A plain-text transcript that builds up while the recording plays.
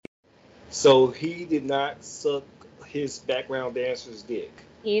So he did not suck his background dancer's dick.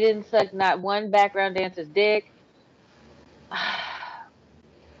 He didn't suck not one background dancer's dick.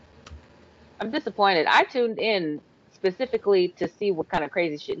 I'm disappointed. I tuned in specifically to see what kind of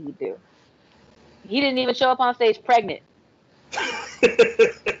crazy shit he'd do. He didn't even show up on stage pregnant.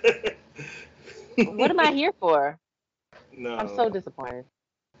 What am I here for? No, I'm so disappointed.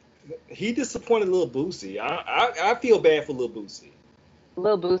 he disappointed Lil Boosie. I feel bad for Lil Boosie.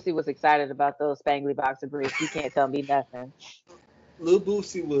 Lil Boosie was excited about those spangly boxer briefs. You can't tell me nothing. Lil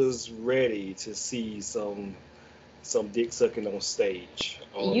Boosie was ready to see some dick sucking on stage.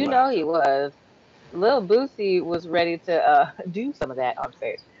 You know he was. Lil Boosie was ready to do some of that on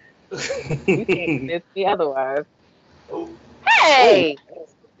stage. You can't convince me otherwise. Oh, Hey!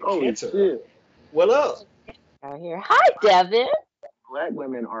 Holy shit. What up? Out here. Hi, Devin. Black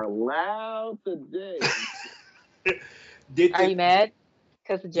women are loud today. Are you mad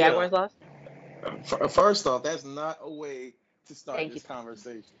because the Jaguars lost? First off, that's not a way to start Thank this you.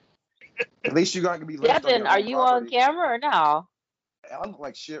 conversation. At least you're going to be left on Devin, your are own you on property. camera or no? I look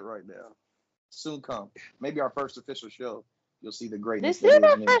like shit right now. Soon come. Maybe our first official show. You'll see the greatness. This is that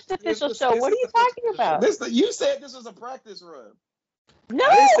our me. first official This- show. this What are is you the first talking official about? You said this was a practice run. No,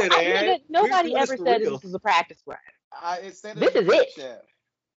 I didn't say that. nigga, nobody We're ever for said real. this was a practice run. It said This in the is it. chat.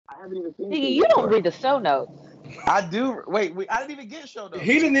 I haven't even seen Nigga, it you yet. don't read the show notes. I do. Wait, I didn't even get show notes.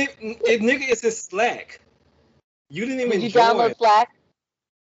 He didn't even. Nigga, it's his Slack. You didn't even Did you join. download Slack?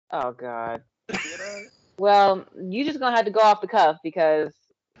 Oh, God. Did I? Well, you just gonna have to go off the cuff because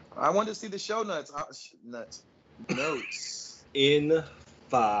I wanted to see the show notes. Notes. In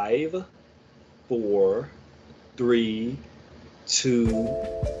 5, 4, 3, 2.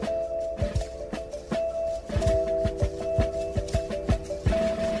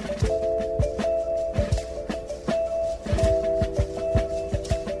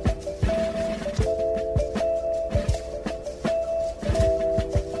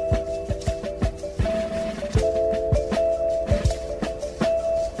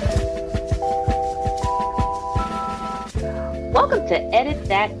 welcome to Edit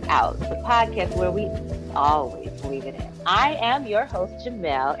That Out, the podcast where we always leave it in. I am your host,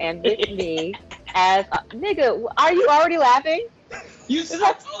 Jamel, and with me as nigga, are you already laughing? This is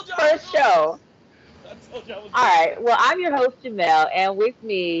our first show. I told you I was All right. Well, I'm your host, Jamel, and with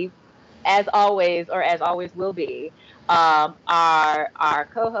me, as always, or as always will be, our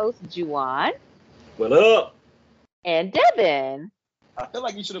co-host, Juwan, What up? and Devin. I feel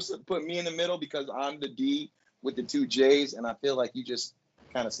like you should have put me in the middle because I'm the D with the 2 J's, and I feel like you just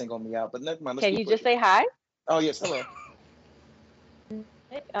kind of singled me out. But never mind. Can you just say hi? Oh, yes. Hello.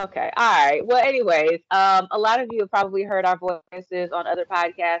 Okay. All right. Well, anyways, a lot of you have probably heard our voices on other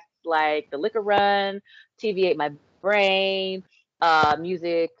podcasts like The Liquor Run, TV Ate My Brain,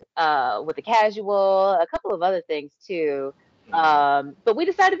 Music with the Casual, a couple of other things too. But we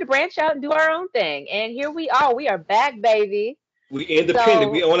decided to branch out and do our own thing. And here we are. We are back, baby. We independent. So-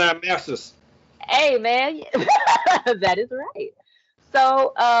 We own our masters. Hey, man. That is right.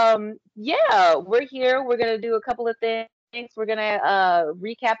 So, yeah, we're here. We're going to do a couple of things. We're going to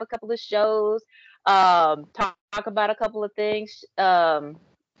recap a couple of shows, talk about a couple of things, I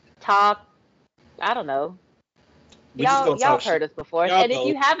don't know. We just gonna Y'all talk heard shit. us before. Y'all And if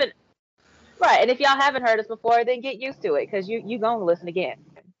you know. haven't, right, and if y'all haven't heard us before, then get used to it because you going to listen again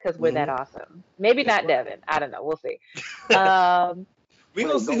because we're that awesome. Maybe not Devin. I don't know. We'll see. We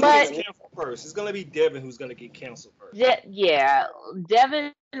gonna see who But- gets canceled first. It's gonna be Devin who's gonna get canceled first. Yeah,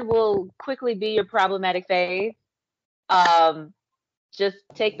 Devin will quickly be your problematic fave. Just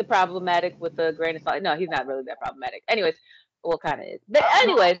take the problematic with a grain of salt. No, he's not really that problematic. Anyways, well, kind of is. But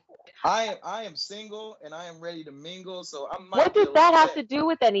anyways, I am single and I am ready to mingle. So I might. what be does a that little have to wet. do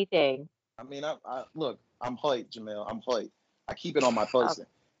with anything? I mean, I look. I'm hyped, Jamel. I'm hyped. I keep it on my person.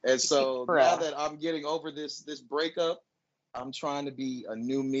 And so Bruh. now that I'm getting over this breakup, I'm trying to be a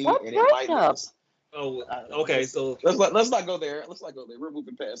new me. What and it might breakup? Oh, okay. So Let's not go there. Let's not go there. We're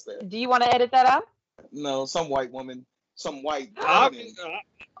moving past that. Do you want to edit that out? No, some white woman, some white I woman.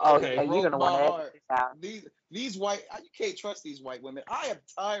 Oh, Okay, yeah, you're broke gonna my want to edit heart. this out. These white, you can't trust these white women. I am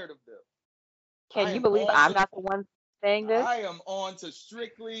tired of them. I Can you am believe on I'm to- not the one saying this? I am on to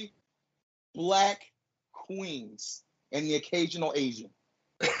strictly black queens and the occasional Asian.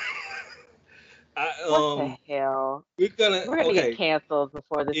 What the hell? we're gonna We're gonna okay. get canceled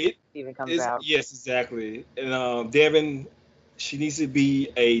before this It even comes is out. yes, exactly. And Devin, she needs to be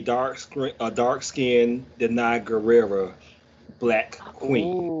a dark skinned Denai Guerrera black queen.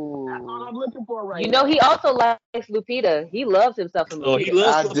 That's all I'm Ooh. looking for right You now. know he also likes Lupita. He loves himself some Oh, Lupita. he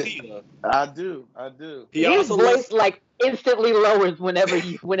loves I did. Lupita. I do. He His also voice loves like instantly lowers whenever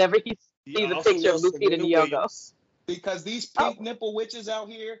he He sees a also picture of loves Lupita Serena Nyong'o. Williams. Because these Oh. pink nipple witches out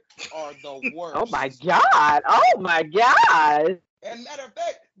here are the worst. Oh my god! Oh my god! And matter of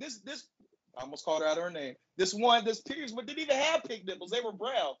fact, this I almost called her out her name. This Pierce, but didn't even have pink nipples. They were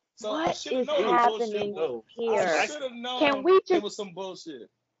brown. So I What should have is known it was happening bullshit. here? I should have known Can we it just was some bullshit.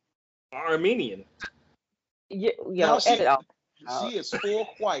 Armenian. No, edit all? She is full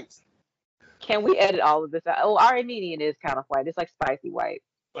white. Can we edit all of this out? Oh, our Armenian is kind of white. It's like spicy white.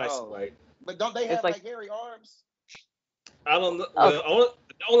 Right. But don't they have like hairy arms? I don't know. Oh. Well,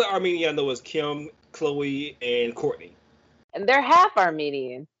 the only Armenian I know is Kim, Chloe, and Courtney. And they're half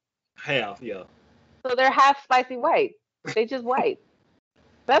Armenian. Half, yeah. So they're half spicy white. They just white.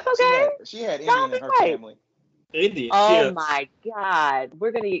 That's okay. She had Y'all Indian in her right. family. Indian. Oh yeah. my god.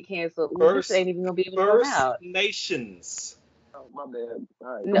 We're gonna get canceled. First- This ain't even gonna be able to come First out. Nations. Oh, my bad.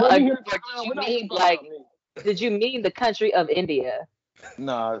 All right. No, We're here but to talk about- you we're not mean, here to talk about like- me. Did you mean the country of India?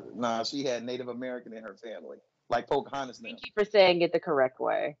 Nah, she had Native American in her family. Like Pocahontas now. Thank you for saying it the correct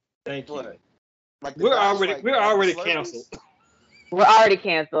way. Thank you. What? Like the We're guys, already Slurpees? canceled. We're already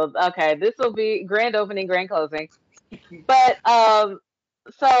canceled. Okay, this will be grand opening, grand closing. But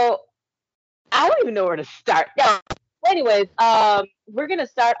so I don't even know where to start. No. Anyways, we're gonna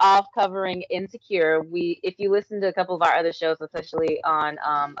start off covering Insecure. If you listen to a couple of our other shows, especially on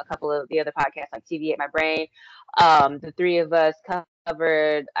a couple of the other podcasts like TV Ate My Brain, the three of us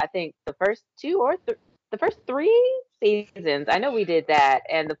covered, I think, the first the first 3 seasons. I know we did that,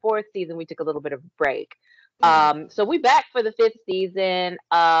 and the 4th season we took a little bit of a break. So we back for the 5th season.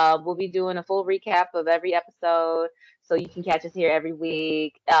 We'll be doing a full recap of every episode, so you can catch us here every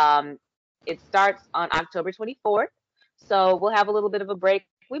week. It starts on October 24th, so we'll have a little bit of a break.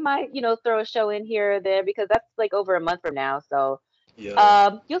 We might, throw a show in here or there because that's like over a month from now. So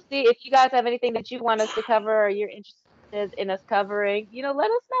Yeah. you'll see if you guys have anything that you want us to cover or you're interested in us covering.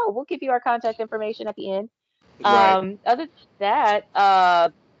 Let us know. We'll give you our contact information at the end. Right. Other than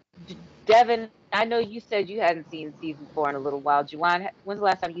that, Devin, I know you said you hadn't seen season 4 in a little while. Juwan, when's the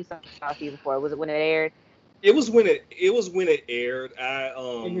last time you saw season 4? Was it when it aired? It was when it aired.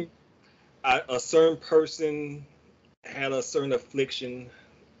 Mhm. A certain person had a certain affliction,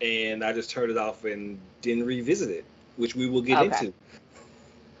 and I just turned it off and didn't revisit it, which we will get Okay. into.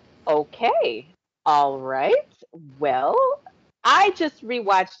 Okay. All right. Well, I just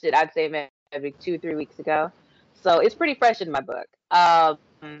rewatched it, I'd say maybe 2-3 weeks ago. So it's pretty fresh in my book.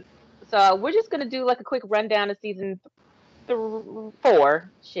 So we're just going to do like a quick rundown of season 4.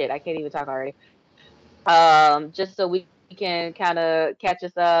 Shit, I can't even talk already. Just so we can kind of catch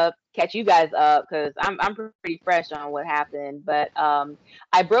you guys up, because I'm pretty fresh on what happened. But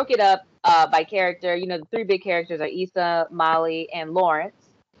I broke it up by character. The 3 big characters are Issa, Molly, and Lawrence.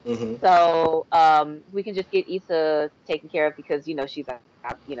 Mm-hmm. So we can just get Issa taken care of because she's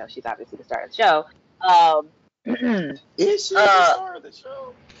obviously the star of the show. Is she the star of the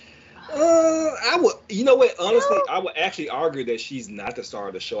show? I would. You know what? Honestly, I would actually argue that she's not the star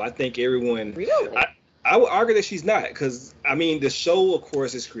of the show. I think everyone. Really? I would argue that she's not, because the show, of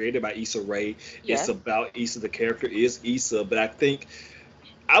course, is created by Issa Rae. Yes. It's about Issa. The character is Issa, but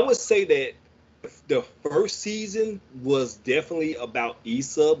I would say that the first season was definitely about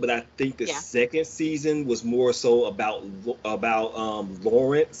Issa, but I think the second season was more so about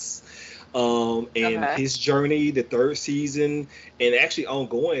Lawrence. And his journey. The 3rd season, and actually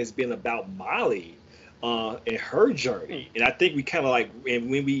ongoing, has been about Molly and her journey. And I think we kind of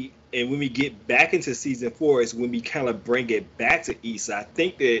when we get back into season 4 is when we kind of bring it back to Issa. I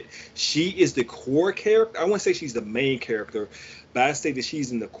think that she is the core character. I wouldn't say she's the main character, but I say that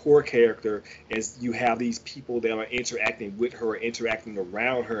she's in the core character, as you have these people that are interacting with her, interacting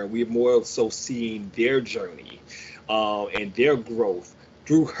around her, and we're more so seeing their journey and their growth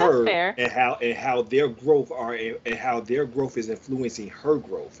through her, and how their growth is influencing her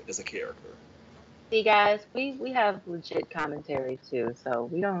growth as a character. See, guys, we have legit commentary too, so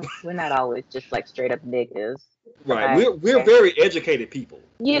we're not always just like straight up negatives. Right. We're very educated people.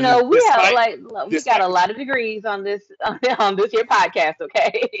 We got a lot of degrees on this here podcast,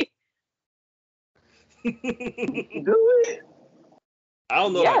 okay? Do it. I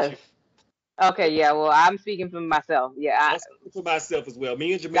don't know about you. Okay, yeah, well, I'm speaking for myself. Yeah, I'm speaking for myself as well.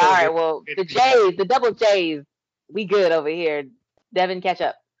 Me and Jamel. All right, well, the double J's, we good over here. Devin, catch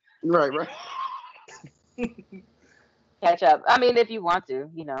up. Right. Catch up. I mean, if you want to,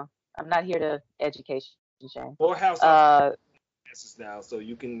 I'm not here to educate you, Shane. Or house now, so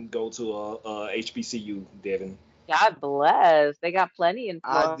you can go to a HBCU, Devin. God bless. They got plenty in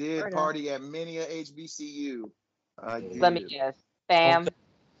Florida. I did party at many a HBCU. Let me guess. Fam.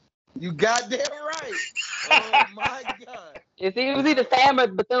 You goddamn right. Oh my God. It was either Sam or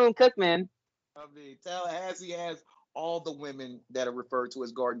Bethune-Cookman. I mean, Tallahassee has all the women that are referred to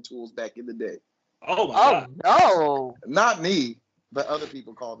as garden tools back in the day. Oh my God. No. Not me, but other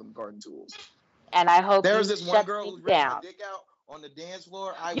people call them garden tools. And I hope There was you this shut one girl who me raised down. my dick out on the dance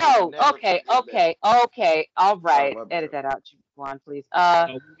floor. I Yo, would never okay, forgive okay, okay. All right. my bad. Edit that out, Juwan, please.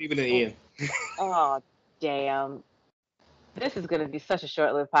 We'll leave it in the end. Oh, damn. This is going to be such a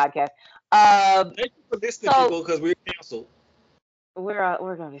short-lived podcast. Thank you for listening, people, because we're canceled. We're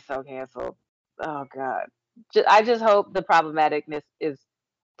going to be so canceled. Oh, God. I just hope the problematicness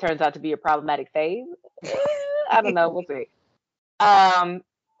turns out to be a problematic phase. I don't know. We'll see.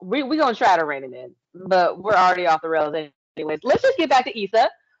 We're going to try to rein it in, but we're already off the rails anyways. Let's just get back to Issa.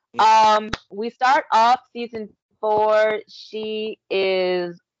 We start off season 4. She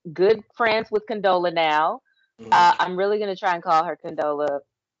is good friends with Condola now. I'm really going to try and call her Condola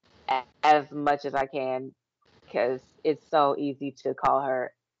as much as I can because it's so easy to call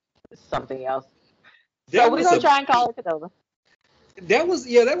her something else. So we're going to try and call her Condola. That was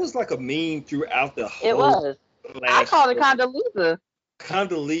like a meme throughout the whole. It was. I called her Condoleezza.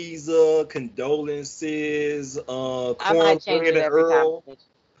 Condoleezza, condolences, I might change it every Earl. time.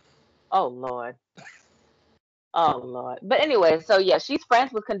 Oh Lord. Oh Lord. But anyway, so yeah, she's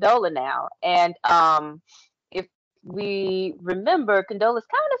friends with Condola now. And if we remember, Condola's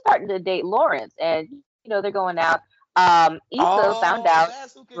kind of starting to date Lawrence, and they're going out. Issa found out.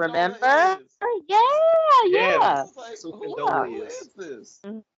 Remember? Yeah. Who is this?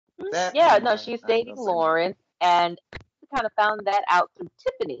 She's dating Lawrence, and kind of found that out through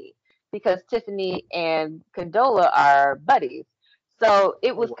Tiffany because Tiffany and Condola are buddies. So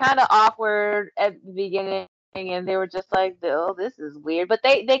it was kind of awkward at the beginning, and they were just like, "Oh, this is weird." But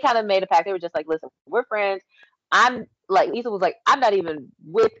they kind of made a pact. They were just like, "Listen, we're friends." Issa was like, "I'm not even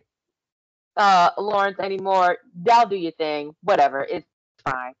with Lawrence anymore. Y'all do your thing. Whatever, it's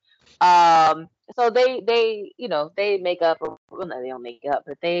fine." So they make up, or well, no, they don't make up,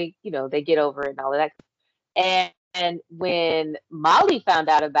 but they get over it and all of that. And when Molly found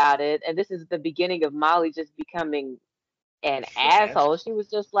out about it, and this is the beginning of Molly just becoming an asshole, she was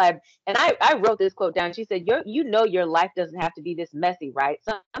just like, and I wrote this quote down. She said, your life doesn't have to be this messy, right?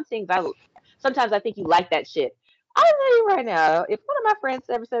 Sometimes I think you like that shit. I'll tell you right now, if one of my friends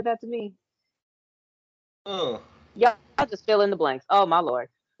ever said that to me, I'll just fill in the blanks. Oh my Lord.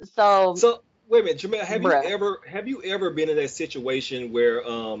 So wait a minute, Jamel, have you ever been in that situation where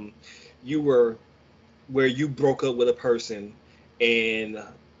you broke up with a person and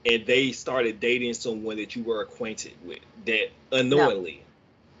they started dating someone that you were acquainted with that unknowingly?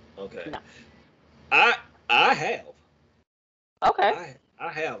 No. Okay. No. I have. Okay. I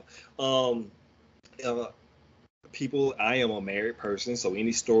have. People, I am a married person, so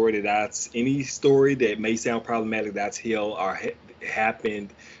any story that may sound problematic that I tell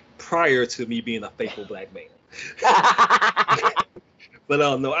happened prior to me being a faithful black man. But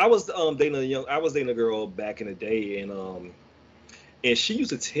no, I was dating a girl back in the day, and she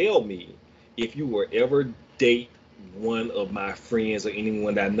used to tell me, if you were ever date one of my friends or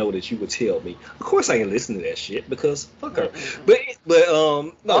anyone that I know, that you would tell me. Of course, I ain't listen to that shit because fuck her.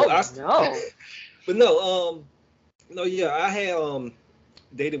 I had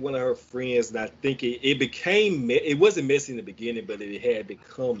dated one of her friends, and I think it wasn't messy in the beginning, but it had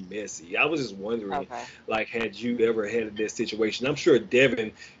become messy. I was just wondering, had you ever had this situation? I'm sure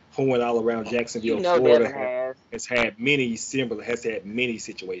Devin, going all around Jacksonville, Florida, has had many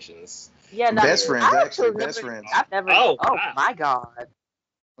situations. Yeah, best friends. I've never. Oh my God!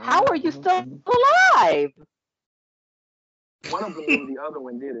 How are you still alive? One of them knew, the other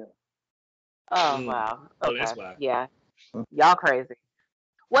one didn't. Oh wow! Okay. Oh, that's why. Yeah, y'all crazy.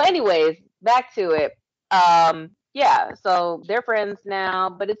 Well, anyways, back to it. So they're friends now,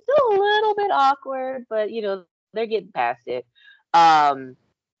 but it's still a little bit awkward. But they're getting past it.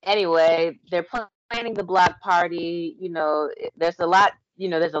 Anyway, they're planning the block party. There's a lot.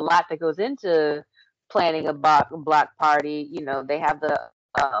 There's a lot that goes into planning a block party. They have the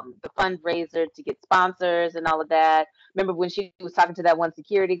fundraiser to get sponsors and all of that. Remember when she was talking to that one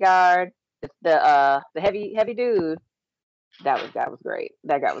security guard, the heavy dude? That was great.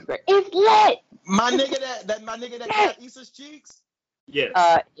 That guy was great. It's lit. My nigga that got Issa's cheeks. Yes.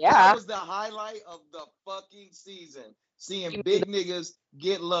 Yeah. That was the highlight of the fucking season. Seeing big niggas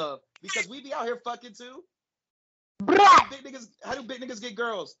get love, because we be out here fucking too. How do big niggas get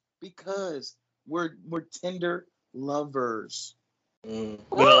girls? Because we're tender lovers.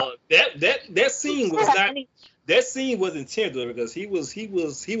 Well, that scene was not. That scene wasn't tender because he was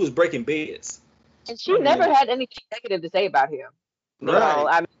breaking beds. And she never had anything negative to say about him. Right.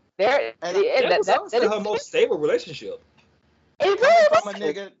 I mean, There, And yeah, That was honestly her is most stable relationship. it coming really from a was.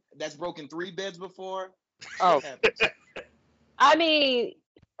 nigga that's broken 3 beds before, Oh, shit happens. I mean,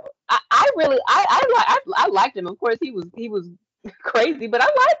 I really I liked him. Of course, he was crazy, but I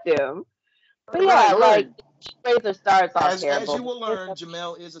liked him. But yeah, Right, like right. Razor starts off As terrible. you will learn,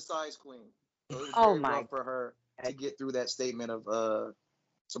 Jamel is a size queen. So it was Oh very my rough for her to God. get through that statement of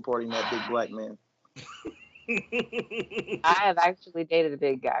supporting that big black man. I have actually dated a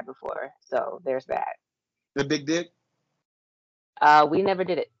big guy before, so there's that. The big dick, We never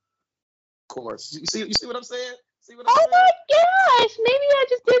did it. of course. You see what I'm saying? See what I'm Oh saying? my gosh, maybe I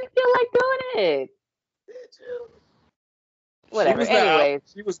just didn't feel like doing it. Whatever. Anyways,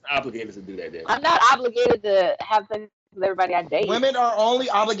 She was obligated to do that then. I'm not obligated to have sex with everybody I date. Women are only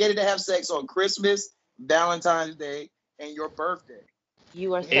obligated to have sex on Christmas, Valentine's Day, and your birthday.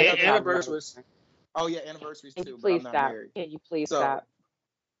 You are such And a anniversaries. Oh yeah, anniversaries Can too. you But I'm please not stop? married. Can you please So stop?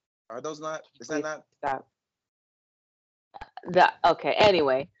 are those not? Is that Please not? stop. Okay.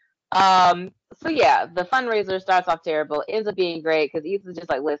 Anyway, so yeah, the fundraiser starts off terrible, ends up being great because Issa's just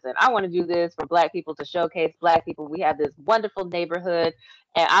like, listen, I want to do this for Black people to showcase Black people. We have this wonderful neighborhood,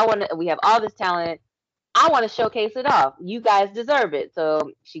 and we have all this talent. I want to showcase it off. You guys deserve it.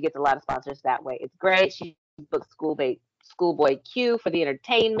 So she gets a lot of sponsors that way. It's great. She booked Schoolboy Q for the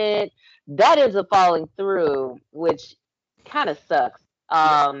entertainment. That ends up falling through, which kind of sucks.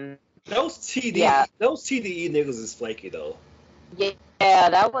 Those TDE Yeah. niggas is flaky though. Yeah,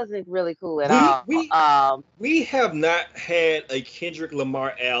 that wasn't really cool at all. We have not had a Kendrick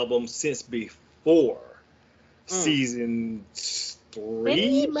Lamar album since before season 3, Didn't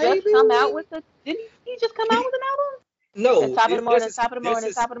he maybe. Didn't he just come out with an album? No, Top of the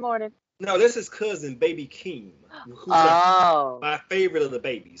morning. No, this is cousin Baby Keem, who's my favorite of the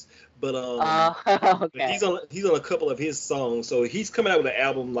babies. But okay. he's on a couple of his songs, so he's coming out with an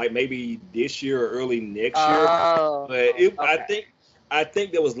album like maybe this year or early next year. But I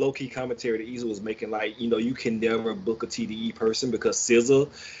think there was low key commentary that Issa was making, like, you know, you can never book a TDE person because SZA.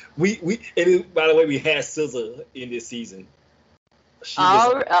 And by the way, we had SZA in this season. She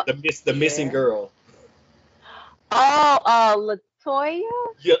was the missing girl. LaToya?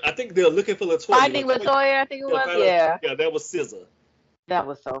 Yeah, I think they're looking for LaToya. Finding LaToya, I think it was. Yeah. Yeah, that was SZA. That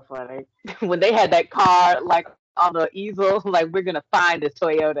was so funny. When they had that car, like, on the easel, like, we're going to find this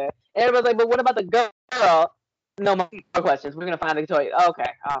Toyota. And everybody's like, but what about the girl? No more questions. We're going to find the Toyota. Okay,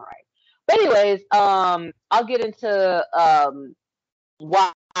 all right. But anyways, I'll get into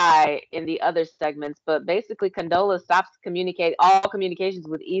why in the other segments. But basically, Condola stops all communications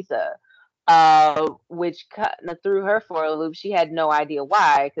with Issa, which kind of threw her for a loop. She had no idea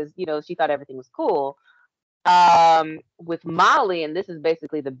why, because, you know, she thought everything was cool. With Molly, and this is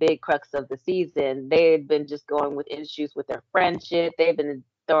basically the big crux of the season, they had been just going with issues with their friendship. They've been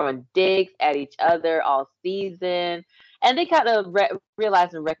throwing digs at each other all season, and they kind of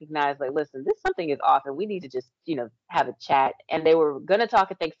realized and recognized, like, listen, something is off, and we need to just, you know, have a chat. And they were gonna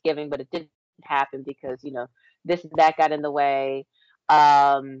talk at Thanksgiving, but it didn't happen because, you know, this and that got in the way.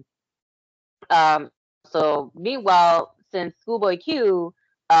 So meanwhile, since Schoolboy Q,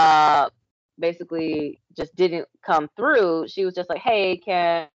 basically just didn't come through, she was just like, hey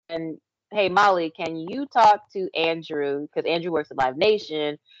Molly, can you talk to Andrew, because Andrew works at Live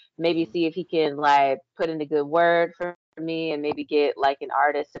Nation, maybe see if he can, like, put in a good word for me and maybe get, like, an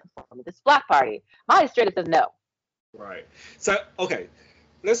artist to perform at this block party. Molly straight up says no. Right. So okay,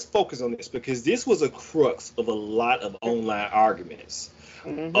 let's focus on this, because this was a crux of a lot of online arguments.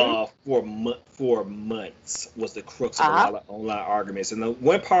 For months was the crux of a lot of online arguments. And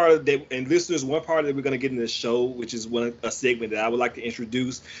one part that we're going to get in the show, which is a segment that I would like to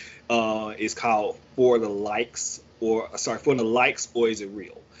introduce, is called For the Likes, or Is It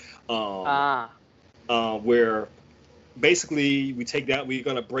Real? Where basically we're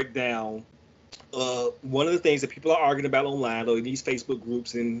going to break down one of the things that people are arguing about online or in these Facebook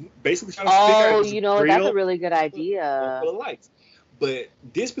groups, and basically trying to figure out, you know, that's a really good idea. For the likes. But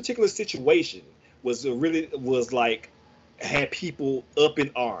this particular situation had people up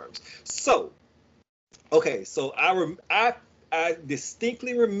in arms. So, okay, so I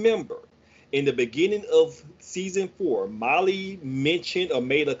distinctly remember in the beginning of season 4, Molly mentioned or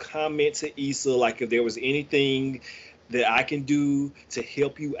made a comment to Issa, like, if there was anything that I can do to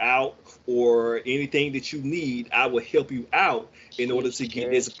help you out or anything that you need, I will help you out in order to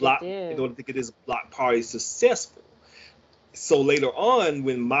get this block party successful. So later on,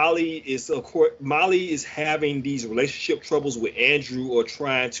 when Molly is having these relationship troubles with Andrew, or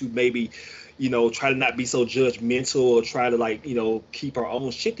trying to maybe, you know, try to not be so judgmental, or try to, like, you know, keep her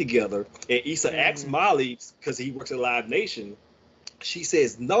own shit together, and Issa asks Molly, because he works at Live Nation, she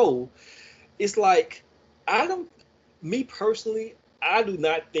says no. It's like, me personally, I do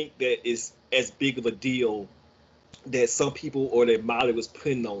not think that it's as big of a deal that some people or that Molly was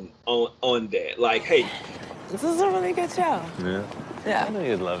putting on that. Like, hey, this is a really good show. Yeah. I know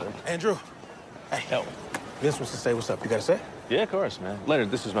you'd love it. Andrew, hey, help. Vince wants to say what's up. You got to say? Yeah, of course, man.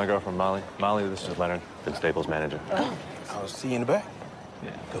 Leonard, this is my girlfriend, Molly. Molly, this is Leonard, Vince Staples' manager. Oh. I'll see you in the back.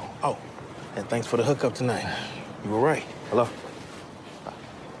 Yeah. Cool. Oh, and thanks for the hookup tonight. You were right. Hello.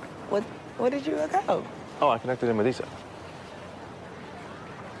 What did you hook up? Oh, I connected him with Issa.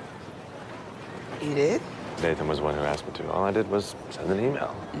 You did? Nathan was the one who asked me to. All I did was send an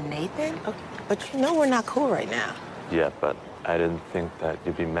email. Nathan? Okay. But you know we're not cool right now. Yeah, but I didn't think that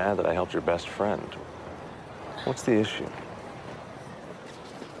you'd be mad that I helped your best friend. What's the issue?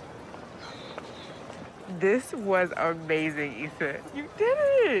 This was amazing, Issa. You did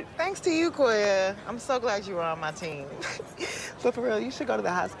it. Thanks to you, Koya. I'm so glad you were on my team. But for real, you should go to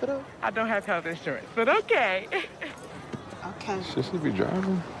the hospital. I don't have health insurance, but okay. Okay. Should she be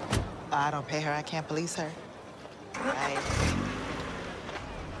driving? I don't pay her. I can't police her. Right.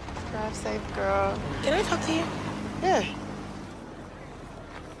 Drive safe, girl. Can I talk to you? Yeah.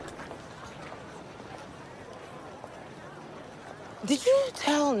 Did you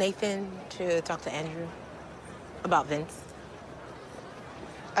tell Nathan to talk to Andrew about Vince?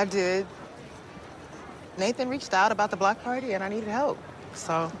 I did. Nathan reached out about the block party and I needed help,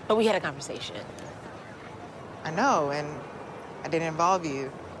 so. But we had a conversation. I know, and I didn't involve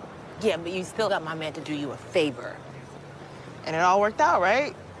you. Yeah, but you still got my man to do you a favor. And it all worked out,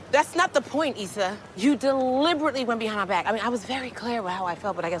 right? That's not the point, Issa. You deliberately went behind my back. I mean, I was very clear about how I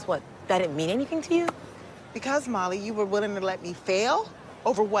felt, but I guess what? That didn't mean anything to you? Because, Molly, you were willing to let me fail?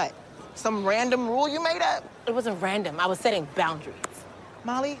 Over what? Some random rule you made up? It wasn't random. I was setting boundaries.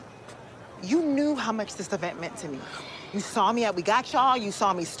 Molly, you knew how much this event meant to me. You saw me at We Got Y'all, you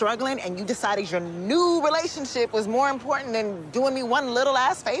saw me struggling, and you decided your new relationship was more important than doing me one little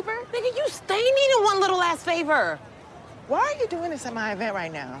ass favor? Nigga, you stay needing one little ass favor. Why are you doing this at my event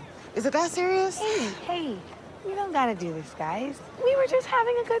right now? Is it that serious? Hey, you don't gotta do this, guys. We were just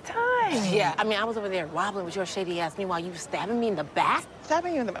having a good time. Yeah, I mean, I was over there wobbling with your shady ass. Meanwhile, you stabbing me in the back?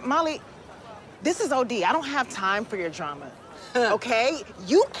 Stabbing you in the back? Molly, this is OD. I don't have time for your drama. Okay?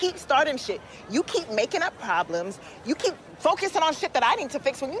 You keep starting shit. You keep making up problems. You keep focusing on shit that I need to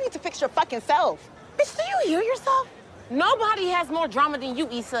fix when you need to fix your fucking self. Bitch, do you hear yourself? Nobody has more drama than you,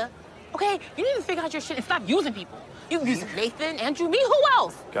 Issa. Okay? You need to figure out your shit and stop using people. You use Nathan, Andrew, me, who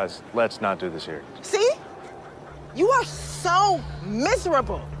else? Guys, let's not do this here. See? You are so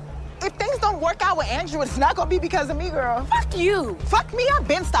miserable. If things don't work out with Andrew, it's not gonna be because of me, girl. Fuck you. Fuck me, I've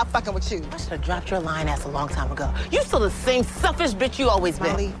been stopped fucking with you. I should have dropped your lying ass a long time ago. You still the same selfish bitch you always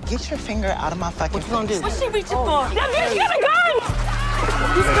been. Molly, get your finger out of my fucking face. What you gonna do? What's she reaching for? That bitch got a gun!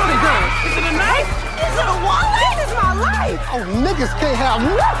 You still a gun? Is it a knife? Is it a wallet? This is my life! Oh, niggas can't have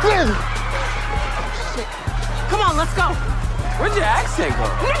nothing! Shit. Come on, let's go. Where'd your accent go?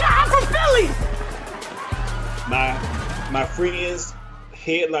 Nigga, I'm from Philly! My friend's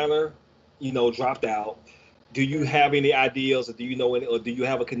headliner, dropped out. Do you have any ideas, or do you know any, or do you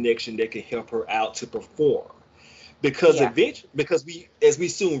have a connection that can help her out to perform? Because because we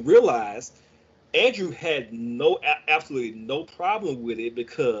soon realized, Andrew had absolutely no problem with it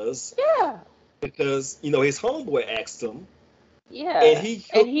because his homeboy asked him. Yeah. And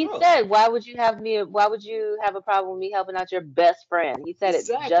he said, why would you have a problem with me helping out your best friend? He said it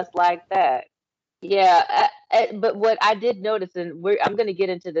just like that. Yeah, but what I did notice, and I'm going to get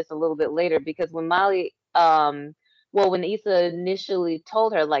into this a little bit later, because when Molly, when Issa initially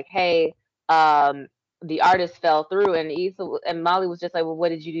told her, like, hey, the artist fell through, and Molly was just like, well, what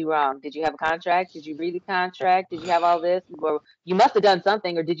did you do wrong? Did you have a contract? Did you read the contract? Did you have all this? Or you must have done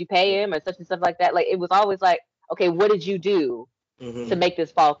something, or did you pay him, or such and stuff like that? Like, it was always like, okay, what did you do to make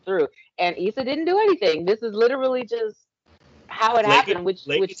this fall through? And Issa didn't do anything. This is literally just how it happened, which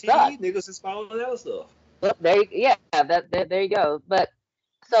sucks. Niggas is following that stuff. Well, there you go. But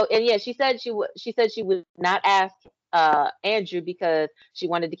so, and yeah, she said she would not ask Andrew because she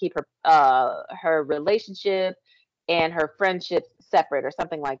wanted to keep her relationship and her friendships separate or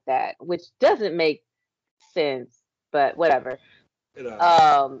something like that, which doesn't make sense. But whatever.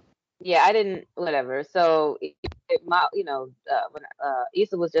 Yeah, I didn't. Whatever. So, when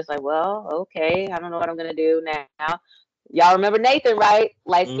Issa was just like, well, okay, I don't know what I'm gonna do now. Y'all remember Nathan, right?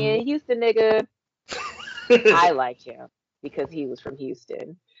 Light-skinned Houston nigga. I like him because he was from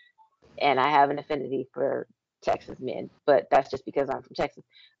Houston. And I have an affinity for Texas men, but that's just because I'm from Texas.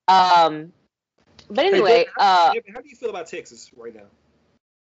 But anyway. How do you feel about Texas right now?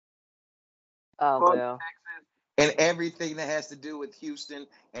 Oh, well. and everything that has to do with Houston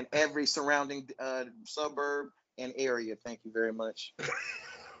and every surrounding suburb and area. Thank you very much.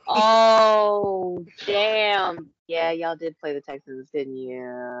 Oh, damn. Yeah, y'all did play the Texans, didn't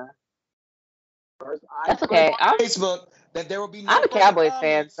you? First, That's okay. Facebook that there will be no I'm a further Cowboys fan,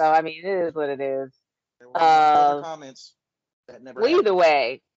 comments. so I mean, it is what it is. There will be no further comments. That never Well, happened. either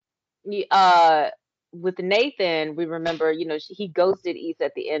way, with Nathan, we remember, he ghosted Issa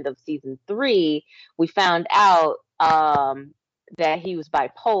at the end of season 3. We found out that he was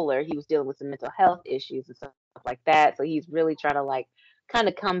bipolar. He was dealing with some mental health issues and stuff like that. So he's really trying to like kind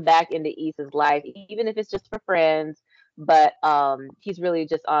of come back into Issa's life, even if it's just for friends. But he's really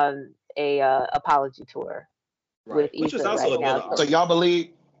just on a apology tour with Which is Issa also right now. another. So y'all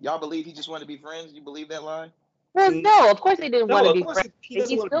believe he just wanted to be friends? You believe that lie? Well, no, of course he didn't want to of be course friends. he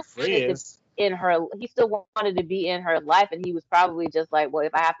doesn't want to be friends. In her, he still wanted to be in her life, and he was probably just like, well,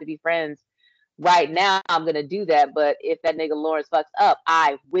 if I have to be friends right now, I'm gonna do that. But if that nigga Lawrence fucks up,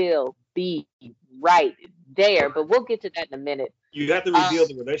 I will be right there. But we'll get to that in a minute. You have to reveal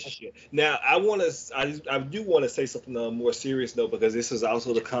the relationship. Now, I do want to say something more serious though, because this is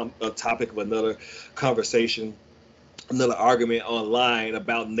also a topic of another conversation, another argument online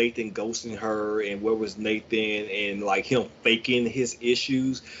about Nathan ghosting her and where was Nathan and like him faking his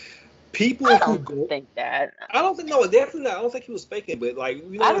issues. People I who don't think that. I don't think definitely not. I don't think he was faking, but like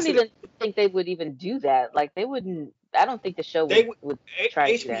I don't even think they would even do that. Like they wouldn't. I don't think the show would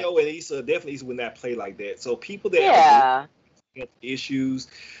try to do that. HBO and Issa definitely would not play like that. So people that have issues,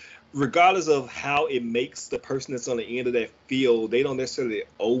 regardless of how it makes the person that's on the end of that feel, they don't necessarily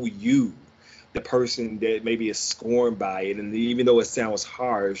owe you, the person that maybe is scorned by it. And even though it sounds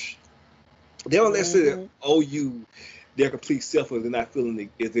harsh, they don't necessarily owe you their complete self if they're not feeling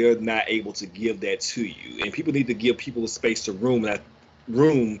if they're not able to give that to you. And people need to give people space to room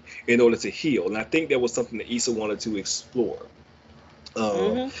in order to heal. And I think that was something that Issa wanted to explore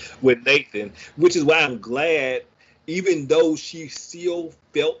with Nathan, which is why I'm glad, even though she still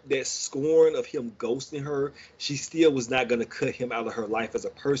felt that scorn of him ghosting her, she still was not going to cut him out of her life as a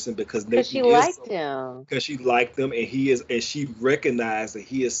person because she liked him. Because she liked him, and she recognized that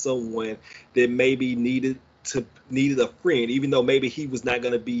he is someone that maybe needed a friend, even though maybe he was not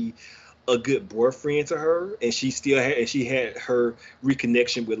going to be a good boyfriend to her, and she had her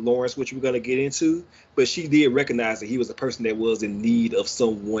reconnection with Lawrence, which we're going to get into, but she did recognize that he was a person that was in need of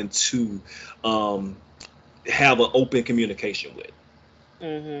someone to have an open communication with.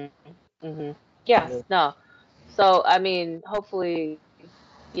 Yeah, no. So I mean, hopefully,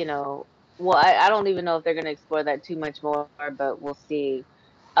 well, I don't even know if they're going to explore that too much more, but we'll see.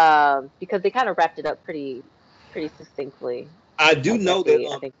 Because they kind of wrapped it up pretty succinctly. I do know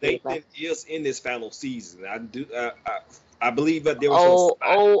that Nathan is in this final season. I do. I believe that there was.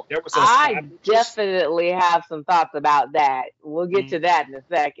 I definitely have some thoughts about that. We'll get to that in a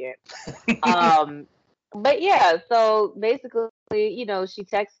second. But yeah, so basically, she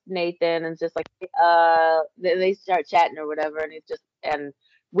texts Nathan and just like, they start chatting or whatever, and it's just, and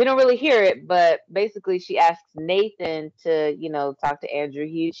we don't really hear it, but basically she asks Nathan to, talk to Andrew.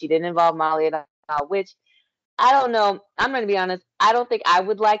 She didn't involve Molly at all, which I don't know. I'm going to be honest. I don't think I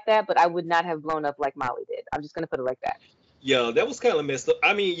would like that, but I would not have blown up like Molly did. I'm just going to put it like that. Yeah, that was kind of messed up.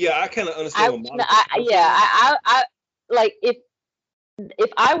 I mean, yeah, I kind of understand. I like if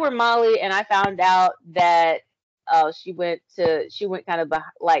I were Molly and I found out that she went kind of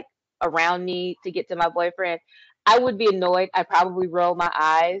like around me to get to my boyfriend, I would be annoyed. I'd probably roll my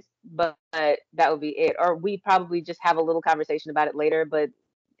eyes, but that would be it. Or we'd probably just have a little conversation about it later, but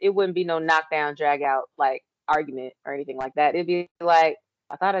it wouldn't be no knockdown, drag out like argument or anything like that. It'd be like,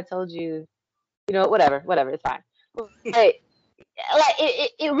 I thought I told you, whatever, it's fine. But like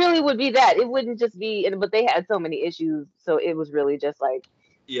it really would be that. It wouldn't just be, but they had so many issues, so it was really just like.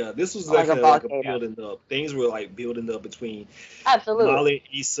 Yeah, this was like a building up. Things were like building up between Molly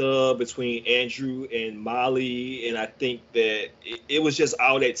and Issa, between Andrew and Molly, and I think that it was just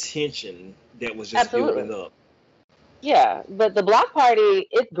all that tension that was just building up. Yeah, but the block party,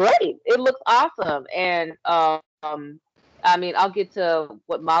 it's great. It looks awesome, and I mean, I'll get to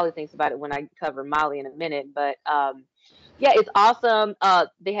what Molly thinks about it when I cover Molly in a minute, but yeah, it's awesome.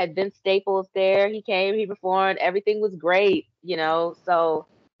 They had Vince Staples there. He came, he performed. Everything was great, So,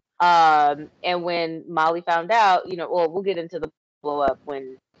 and when Molly found out, well, we'll get into the blow up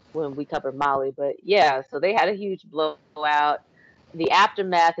when we cover Molly. But yeah, so they had a huge blowout. The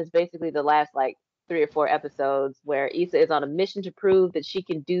aftermath is basically the last like 3 or 4 episodes where Issa is on a mission to prove that she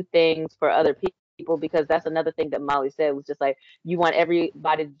can do things for other people, because that's another thing that Molly said was just like, you want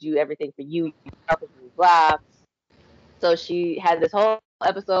everybody to do everything for you, blah. So she had this whole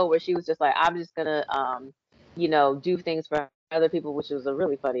episode where she was just like, I'm just gonna do things for other people, which was a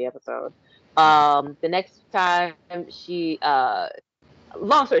really funny episode. The next time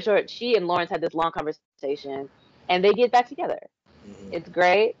long story short, she and Lawrence had this long conversation and they get back together. Mm-hmm. It's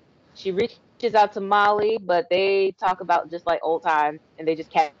great. She reaches out to Molly, but they talk about just like old times and they just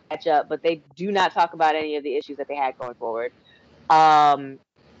catch up, but they do not talk about any of the issues that they had going forward.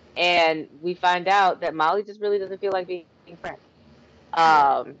 And we find out that Molly just really doesn't feel like being friends.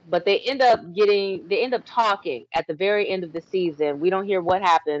 But they end up talking at the very end of the season. We don't hear what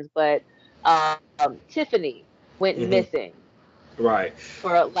happens, but Tiffany went missing. Right.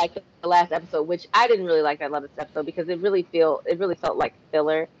 For like the last episode, which I didn't really like that last episode because it really felt like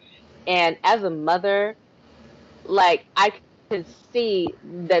filler. And as a mother, like I could see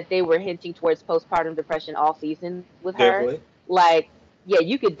that they were hinting towards postpartum depression all season with her. Definitely. Like, yeah,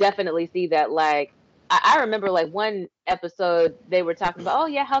 you could definitely see that. Like, I remember like one episode they were talking about, oh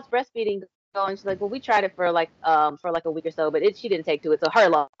yeah, how's breastfeeding going? She's like, well, we tried it for like a week or so, but she didn't take to it, so her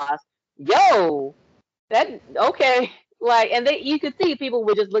loss. Yo, that okay. Like, and you could see people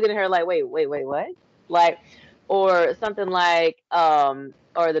were just looking at her like, wait, what? Like, or something like,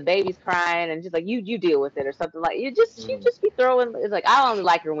 or the baby's crying and just like, you deal with it or something like, she just be throwing, it's like, I only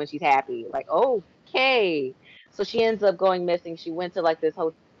like her when she's happy. Like, okay. So she ends up going missing. She went to like this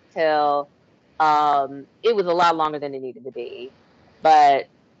hotel. It was a lot longer than it needed to be, but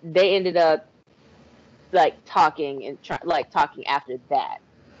they ended up like talking and talking after that.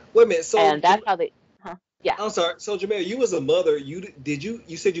 Wait a minute. And that's how they, yeah. I'm sorry. So Jamel, you as a mother, you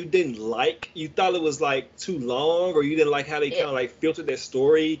said you didn't like, you thought it was like too long, or you didn't like how they kind of like filtered their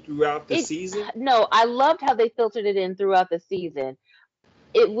story throughout the season? No, I loved how they filtered it in throughout the season.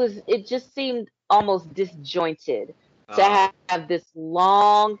 It just seemed almost disjointed to have this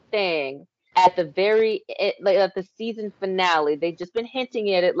long thing at the at the season finale. They've just been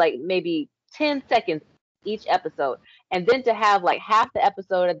hinting at it like maybe 10 seconds each episode, and then to have like half the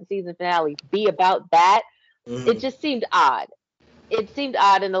episode at the season finale be about that, it just seemed odd. It seemed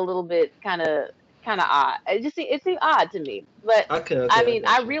odd and a little bit kind of odd. It seemed odd to me. But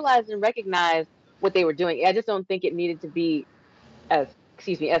I realized and recognized what they were doing. I just don't think it needed to be as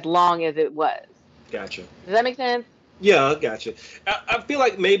long as it was. Gotcha. Does that make sense? Yeah, I gotcha. I feel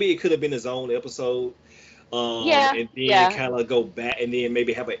like maybe it could have been his own episode. And then kind of go back and then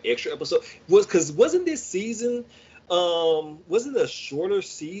maybe have an extra episode. Wasn't this season, wasn't it a shorter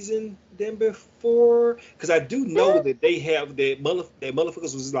season than before? Because I do know that they have that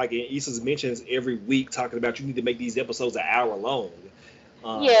motherfuckers was like in Issa's mentions every week talking about you need to make these episodes an hour long.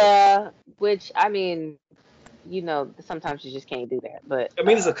 Which I mean, sometimes you just can't do that. But I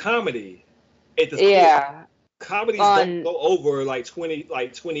mean, it's a comedy. Comedies don't go over like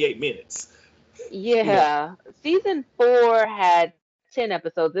 28 minutes. Yeah. Season 4 had 10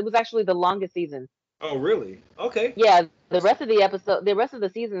 episodes. It was actually the longest season. Oh, really? Okay. Yeah, the rest of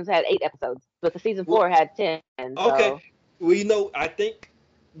the seasons had 8 episodes, but the season 4 had 10. Okay. So. Well, I think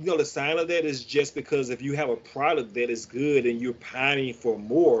the sign of that is just because if you have a product that is good and you're pining for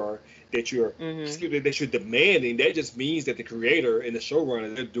more, that you're demanding, that just means that the creator and the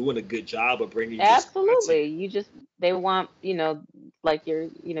showrunner, they're doing a good job of bringing you absolutely. They want, like your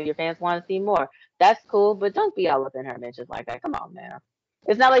fans want to see more. That's cool, but don't be all up in her mentions like that. Come on, man.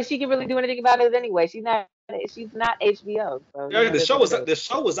 It's not like she can really do anything about it anyway. She's not HBO. So, the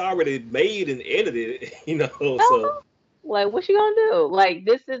show was already made and edited, so. Like, what's she gonna do? Like,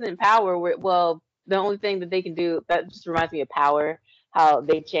 this isn't Power. The only thing that they can do, that just reminds me of Power, how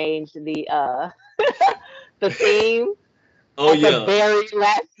they changed the the theme at the very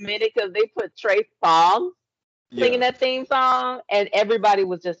last minute because they put Trey Songz singing that theme song, and everybody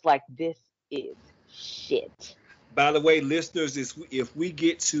was just like, "This is shit." By the way, listeners, if we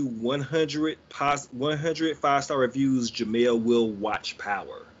get to 100 5-star reviews, Jamel will watch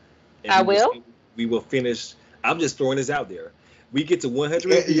Power. And we will finish. I'm just throwing this out there. We get to 100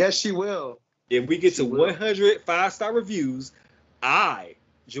 reviews. Yes, she will. If we get to 100 5-star reviews,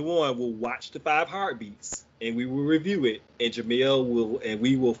 Juwan will watch the 5 Heartbeats and we will review it, and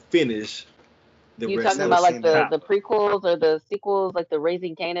we will finish the rest. You talking about like the prequels or the sequels, like the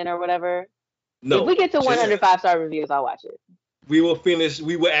Raising Kanan or whatever? No. If we get to 100 5-star reviews, I'll watch it. We will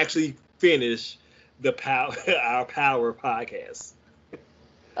actually finish our Power podcast.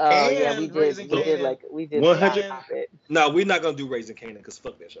 Oh yeah, we did 100. No, we're not gonna do Raising Kanan because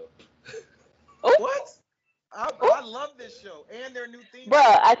fuck that show. What? I love this show and their new theme.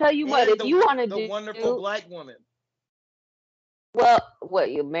 Bruh, I tell you what, if you want to do the wonderful black woman. Well,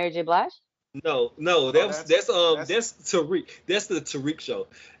 what, you Mary J. Blige? No, that's Tariq. That's the Tariq show.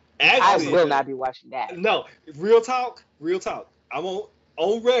 Actually, I will not be watching that. No, real talk. I'm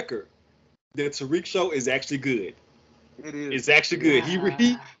on record. the Tariq show is actually good. It is. It's actually good.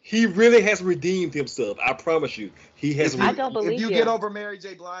 He really has redeemed himself. I promise you, he has. I don't believe if you get over Mary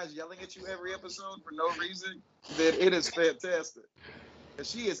J. Blige yelling at you every episode for no reason, then it is fantastic. And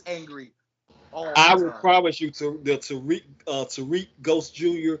she is angry all the I time. will promise you, Tariq Ghost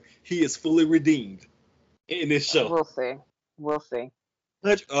Jr. He is fully redeemed in this show. We'll see.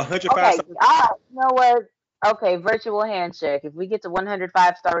 105. Okay, you know what? Okay, virtual handshake. If we get to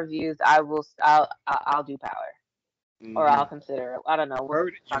 105-star reviews, I'll do Power, or I'll consider it. I don't know. We'll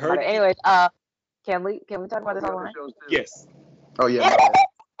talk about it. Anyways, can we talk about this online? Yes. Oh yeah.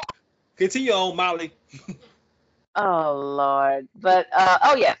 Continue on, Molly. Oh Lord, but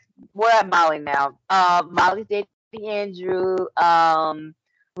yes, we're at Molly now. Molly's dating Andrew.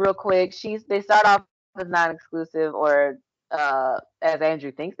 Real quick, they start off as non-exclusive, or as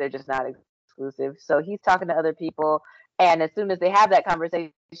Andrew thinks they're just not exclusive. So he's talking to other people, and as soon as they have that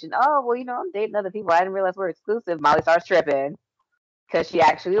conversation, oh well, I'm dating other people. I didn't realize we're exclusive. Molly starts tripping because she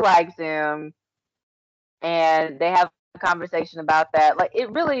actually likes him, and they have a conversation about that. Like, it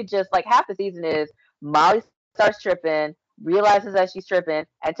really just, like, half the season is Molly starts tripping, realizes that she's tripping,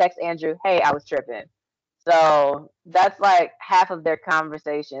 and texts Andrew, "Hey, I was tripping." So that's like half of their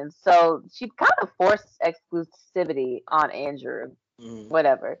conversation. So she kind of forced exclusivity on Andrew,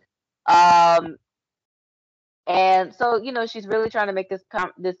 whatever. And so she's really trying to make this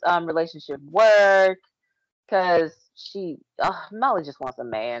relationship work, because Molly just wants a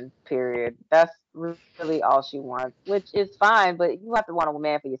man. Period. That's really all she wants, which is fine. But you have to want a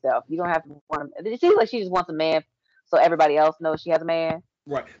man for yourself. You don't have to want him. It seems like she just wants a man, so everybody else knows she has a man.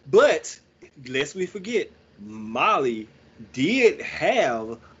 Right, but lest we forget, Molly did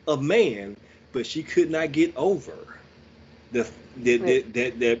have a man, but she could not get over the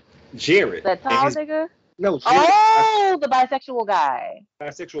Jared. That tall nigga? No, Jared. Oh, the bisexual guy.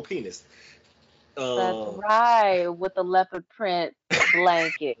 Bisexual penis. That's right, with the leopard print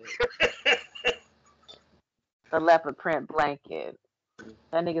blanket. The leopard print blanket.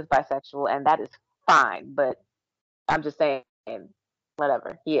 That nigga's bisexual, and that is fine, but I'm just saying,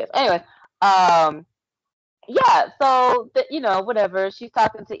 whatever, he is. Anyway, yeah, so, whatever. She's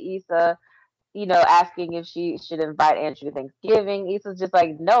talking to Issa, asking if she should invite Andrew to Thanksgiving. Issa's just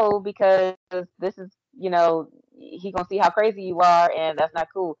like, no, because this is, he gonna see how crazy you are, and that's not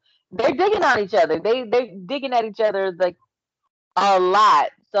cool. They're digging on each other. They're digging at each other, like, a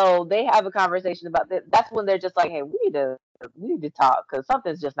lot. So they have a conversation about that. That's when they're just like, hey, we need to talk, because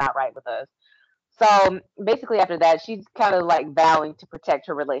something's just not right with us. So basically after that, she's kind of like vowing to protect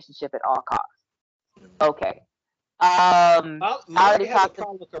her relationship at all costs. Okay. I already has a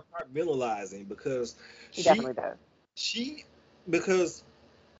problem with compartmentalizing, because she definitely does. Because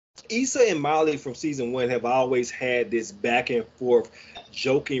Issa and Molly from season 1 have always had this back and forth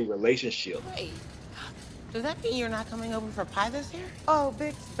joking relationship. Wait, does that mean you're not coming over for pie this year? Oh,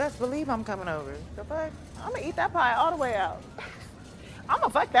 bitch, best believe I'm coming over. The fuck? I'm gonna eat that pie all the way out. I'm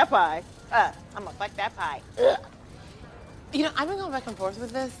gonna fuck that pie. I'm gonna fuck that pie. Ugh. I've been going back and forth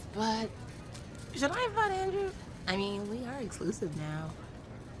with this, but should I invite Andrew? I mean, we are exclusive now.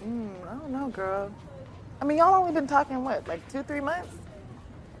 I don't know, girl. I mean, y'all only been talking, what, like 2-3 months?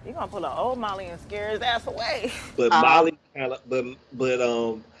 You gonna pull an old Molly and scare his ass away. But Molly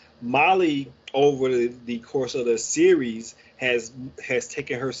Molly, over the course of the series, has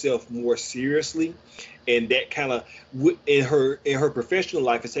taken herself more seriously, and that kind of in her professional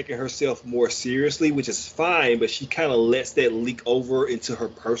life has taken herself more seriously, which is fine. But she kind of lets that leak over into her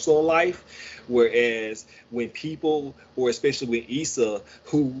personal life. Whereas when people, or especially when Issa,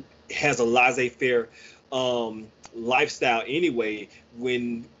 who has a laissez-faire lifestyle anyway,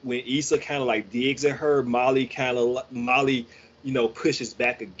 when Issa kind of like digs at her, Molly pushes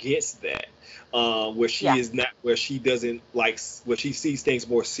back against that, where she is not, where she doesn't like, where she sees things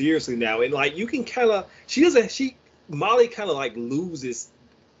more seriously now, and like you can Molly kind of like loses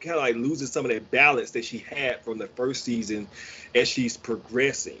some of that balance that she had from the first season as she's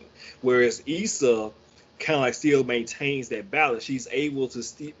progressing, whereas Issa kind of like still maintains that balance. She's able to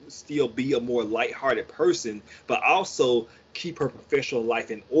still be a more lighthearted person, but also keep her professional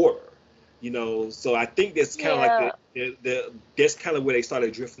life in order. So I think that's kind of like that's kind of where they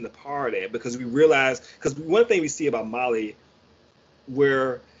started drifting apart at, because we realized, because one thing we see about Molly,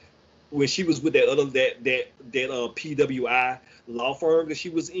 when she was with that PWI law firm that she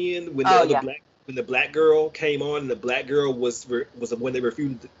was in, when the black girl came on, and the black girl was when they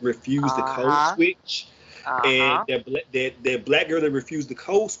refused the code switch, and that black girl that refused the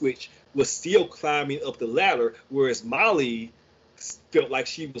code switch was still climbing up the ladder, whereas Molly felt like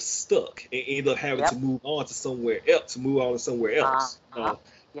she was stuck and ended up having to move on to somewhere else.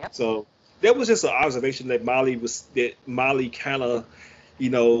 So that was just an observation that Molly kind of,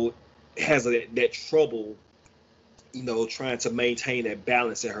 has that trouble, trying to maintain that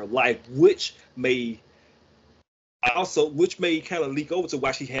balance in her life, which may kind of leak over to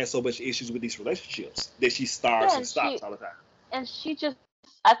why she has so much issues with these relationships that she starts and stops all the time. And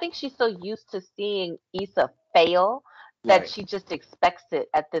I think she's so used to seeing Issa fail that she just expects it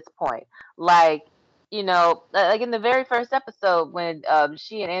at this point. Like, like in the very first episode when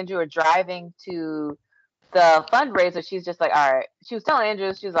she and Andrew are driving to the fundraiser, she's just like, all right. She was telling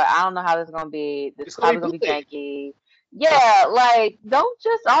Andrew, she was like, I don't know how this is going to be. This is probably going to be janky. Yeah, like, don't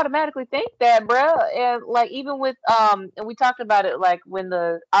just automatically think that, bruh. And, like, even with, and we talked about it, like, when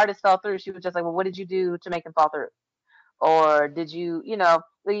the artist fell through, she was just like, well, what did you do to make him fall through? Or did you,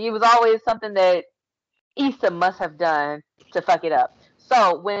 like, it was always something that Issa must have done to fuck it up.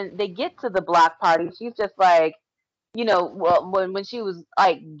 So when they get to the block party, she's just like, well, when she was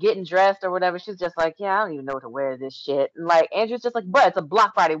like getting dressed or whatever, she's just like, yeah, I don't even know what to wear this shit. And like Andrew's just like, bruh, it's a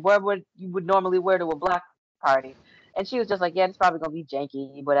block party. What would you would normally wear to a block party? And she was just like, yeah, it's probably gonna be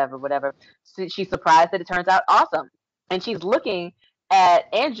janky, whatever. So she's surprised that it turns out awesome. And she's looking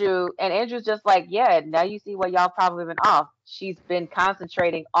at Andrew, and Andrew's just like, yeah, now you see why y'all probably been off. She's been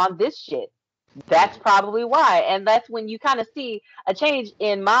concentrating on this shit. That's probably why. And that's when you kind of see a change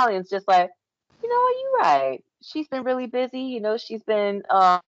in Molly. And it's just like, you know what, you're right. She's been really busy. She's been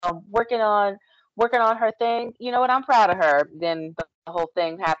working on her thing. You know what, I'm proud of her. Then the whole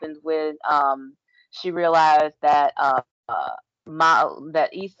thing happened when she realized that that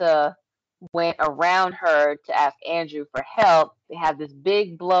Issa went around her to ask Andrew for help. They had this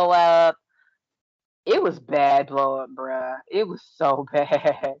big blow up. It was bad blow up, bruh. It was so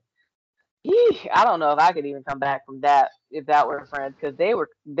bad. I don't know if I could even come back from that if that were friends, because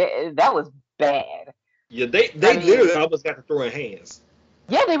that was bad. Yeah, they literally almost got to throw in hands.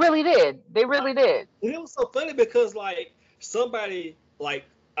 Yeah, they really did. They really did. And it was so funny because like somebody like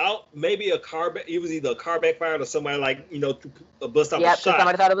out maybe it was either a car backfired or somebody a bust off a shot.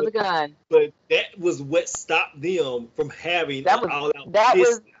 Somebody thought it was a gun. But that was what stopped them from having that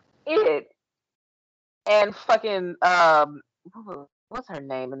was it. And fucking what's her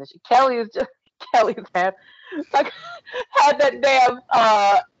name in this? Kelly's had that damn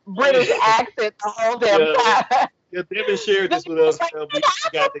British accent the whole damn time. Yeah, Devin shared this with us.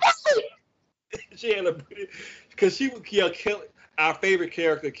 She had a British, because Kelly, our favorite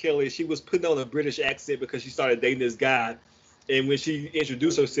character, Kelly, she was putting on a British accent because she started dating this guy, and when she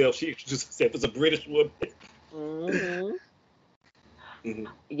introduced herself as a British woman. Mm-hmm. Mm-hmm.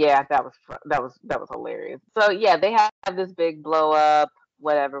 Yeah, that was hilarious. So yeah, they have this big blow up,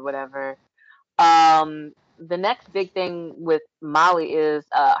 whatever. The next big thing with Molly is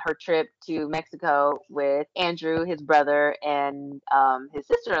her trip to Mexico with Andrew, his brother, and his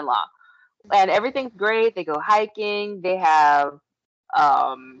sister-in-law, and everything's great. They go hiking. They have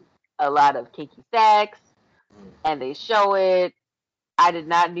a lot of kinky sex, and they show it. I did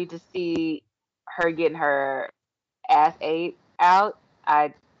not need to see her getting her ass ate out.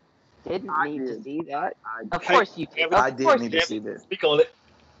 I didn't need to see that. Of course you did. I did need to see that. Speak on it.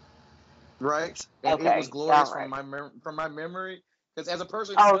 Right? And it was glorious from my memory. Because as a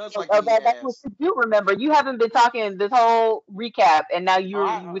person who does like that's what you do remember. You haven't been talking this whole recap, and now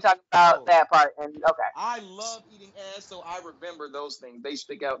we talking about that part. And okay. I love eating ass, so I remember those things. They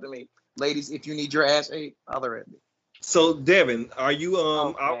stick out to me. Ladies, if you need your ass ate, holler at me. So Devin, are you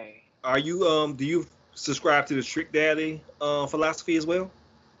do you subscribe to the Trick Daddy philosophy as well?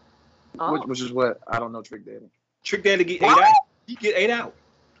 Which is what? I don't know Trick Daddy. Trick Daddy get 8 out. He get 8 out.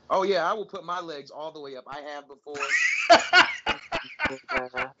 Oh yeah, I will put my legs all the way up. I have before.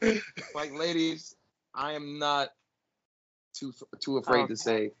 Like, ladies, I am not too afraid to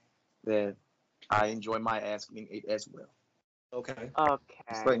say that I enjoy my ass getting ate as well. Okay.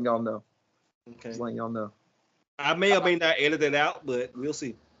 Just letting y'all know. Okay. Just letting y'all know. I may or may not edit it out, but we'll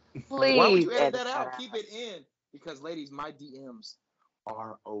see. Please. Why would you edit that out? Keep it in. Because, ladies, my DMs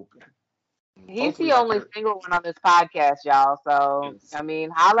are open. He's the only single one on this podcast, y'all. So, I mean,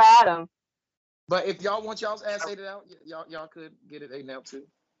 holla at him. But if y'all want y'all's ass ate out, y'all could get it ate out too.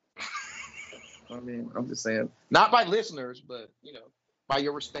 I mean, I'm just saying. Not by listeners, but, by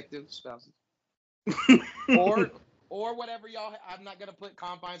your respective spouses. or whatever y'all, I'm not going to put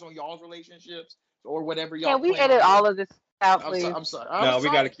confines on y'all's relationships or whatever y'all. Can we edit all of this out, please? I'm sorry. No, we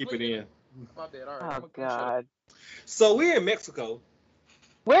got to keep it in. My bad. All right. Oh, God. So we're in Mexico.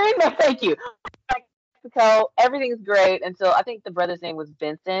 Thank you. Mexico, everything's great until I think the brother's name was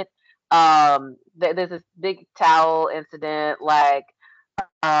Vincent. There's this big towel incident. Like,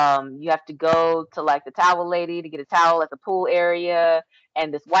 You have to go to like the towel lady to get a towel at the pool area.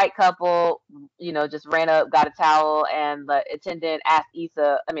 And this white couple, just ran up, got a towel, and the attendant asked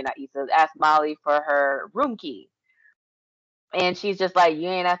asked Molly for her room key. And she's just like, you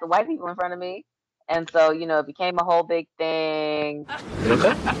ain't asked the white people in front of me. And so, it became a whole big thing.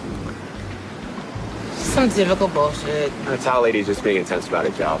 Some typical bullshit. The towel lady's just being intense about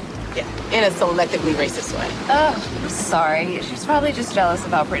her job. Yeah, in a selectively racist way. Oh, I'm sorry. She's probably just jealous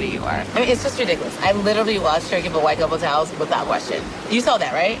of how pretty you are. I mean, it's just ridiculous. I literally watched her give a white couple towels without question. You saw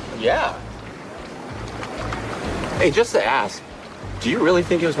that, right? Yeah. Hey, just to ask, do you really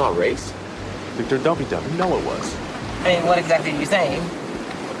think it was about race? Victor, don't be dumb. You know it was. I mean, what exactly are you saying?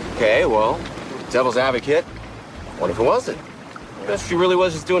 Okay, well, devil's advocate. What if it wasn't? What if she really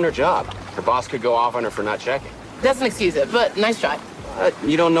was just doing her job? Her boss could go off on her for not checking. Doesn't excuse it, but nice try.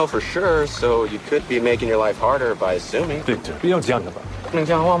 You don't know for sure, so you could be making your life harder by assuming. Victor, we don't young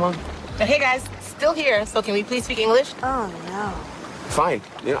about. Hey guys, still here, so can we please speak English? Oh, no. Fine,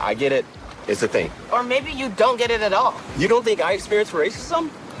 I get it. It's a thing. Or maybe you don't get it at all. You don't think I experience racism?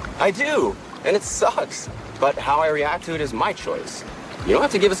 I do, and it sucks. But how I react to it is my choice. You don't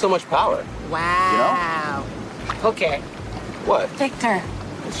have to give it so much power. Wow. Okay. What? Victor.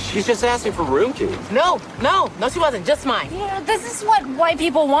 She's just asking for room keys. No, she wasn't. Just mine. Yeah, this is what white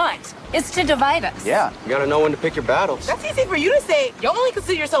people want. It's to divide us. Yeah, you gotta know when to pick your battles. That's easy for you to say. You only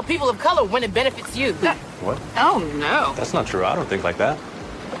consider yourself people of color when it benefits you. What? Oh, no. That's not true. I don't think like that.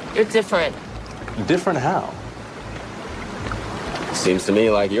 You're different. Different how? Seems to me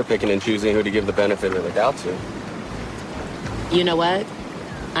like you're picking and choosing who to give the benefit of the doubt to. You know what?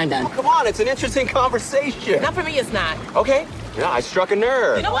 I'm done. Oh, come on, it's an interesting conversation. Not for me, it's not. Okay. Yeah, I struck a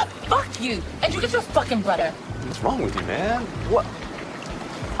nerve. You know what? Fuck you. And you get your fucking brother. What's wrong with you, man? What?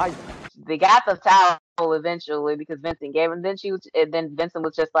 They got the towel eventually because Vincent gave him. Then Vincent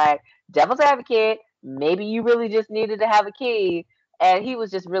was just like, devil's advocate. Maybe you really just needed to have a key. And he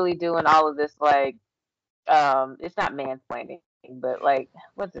was just really doing all of this, like, it's not mansplaining, but like,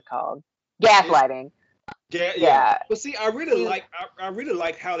 what's it called? Gaslighting. Yeah. But see, I really like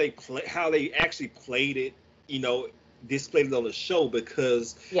how they actually played it. Displayed it on the show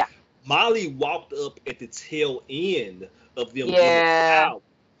because Molly walked up at the tail end of them getting out.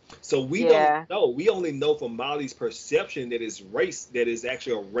 So we don't know. We only know from Molly's perception that it's race, that is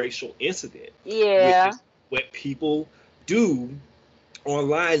actually a racial incident. Yeah. Which is what people do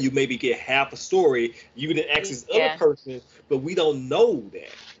online. You maybe get half a story. You can ask this other person, but we don't know that.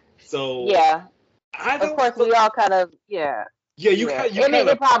 So of course, we all kind of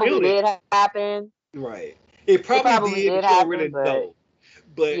it probably did happen. Right. It probably did. You don't really know.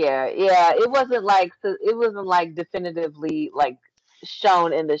 But it wasn't like definitively like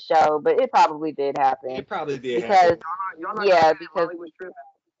shown in the show, but it probably did happen. It probably did because happen.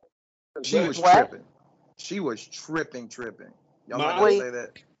 She was tripping. She was tripping. Y'all not gonna say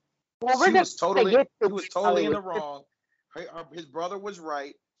that. Well, he was totally in the wrong. His brother was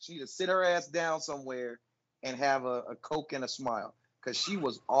right. She need to sit her ass down somewhere and have a Coke and a smile, because she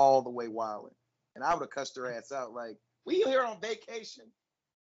was all the way wilding. And I would have cussed her ass out like, we here on vacation.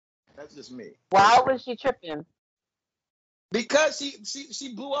 That's just me. Why was she tripping? Because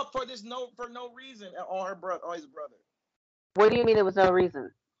she blew up for no reason on his brother. What do you mean there was no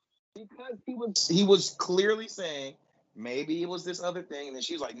reason? Because he was clearly saying maybe it was this other thing, and then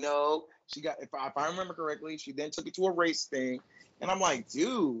she was like, no. She got, if I remember correctly, she then took it to a race thing, and I'm like,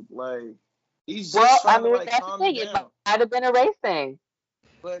 dude, like, he's just trying to like calm you down. It might have been a race thing.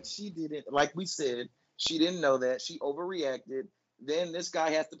 But she didn't, like we said, she didn't know that. She overreacted. Then this guy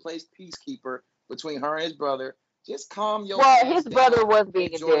has to play peacekeeper between her and his brother. Just calm your ass his down. brother was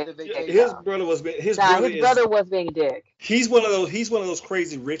being a dick. His brother was being a dick. He's one of those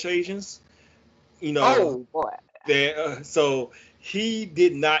crazy rich Asians. Oh boy. So he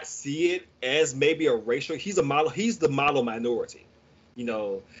did not see it as maybe a racial. He's a model. He's the model minority. He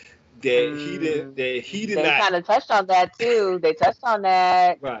did they not. Kind of touched on that too. They touched on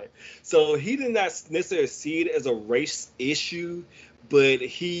that. Right. So he did not necessarily see it as a race issue, but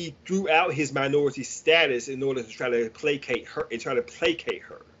he threw out his minority status in order to try to placate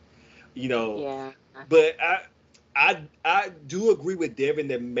her. Yeah. But I do agree with Devin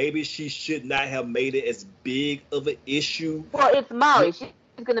that maybe she should not have made it as big of an issue. Well, it's Molly. She's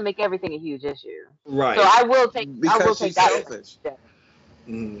going to make everything a huge issue. Right. So I will take she's that. Selfish.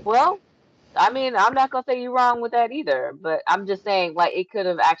 Well, I mean, I'm not going to say you're wrong with that either, but I'm just saying, like, it could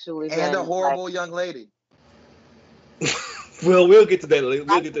have actually been. And a horrible young lady. Well, we'll get to that. We'll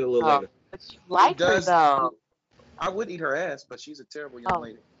get to that a little later. But you like her, though. I would eat her ass, but she's a terrible young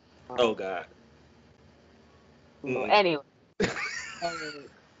lady. Oh, God. Anyway.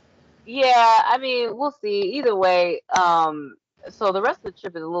 Yeah, I mean, we'll see. Either way, so the rest of the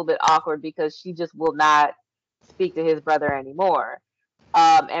trip is a little bit awkward because she just will not speak to his brother anymore,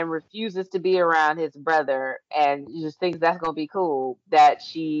 and refuses to be around his brother, and just thinks that's gonna be cool. That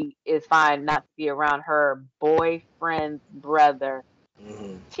she is fine not to be around her boyfriend's brother.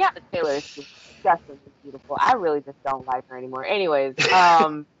 Tiana Taylor is just disgustingly beautiful. I really just don't like her anymore. Anyways,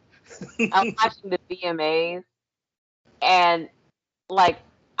 I'm watching the VMAs, and like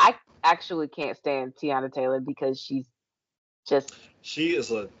I actually can't stand Tiana Taylor because she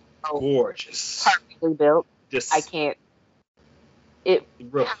is a gorgeous, perfectly built. I can't. It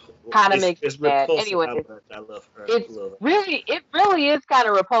kind of makes me mad. Anyway, I love her. It really is kind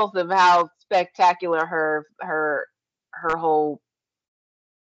of repulsive how spectacular her whole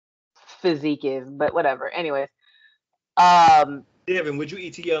physique is. But whatever. Anyways, Devin, would you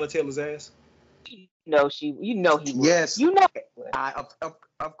eat Tiana Taylor's ass? He would. Yes.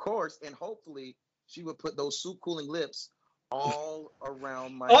 Of course, and hopefully she would put those soup cooling lips all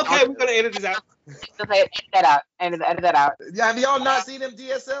around my. Okay, we're gonna edit this out. Edit that out. Yeah, have y'all not seen them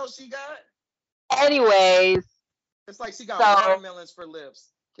DSLs she got? Anyways, it's like she got watermelons for lips.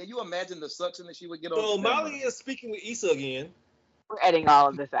 Can you imagine the suction that she would get on? So Molly is speaking with Issa again. We're editing all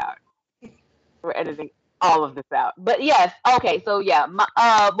of this out. We're editing all of this out. But yes, okay, so yeah.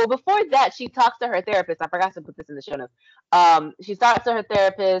 Well, before that, she talks to her therapist. I forgot to put this in the show notes. She talks to her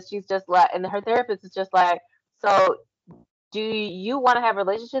therapist. She's just like, and her therapist is just like, so do you want to have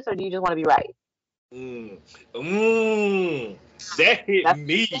relationships or do you just want to be right? That hit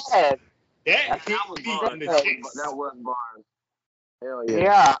me. That was bars. Hell yeah.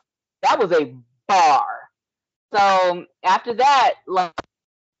 Yeah, that was a bar. So after that, like,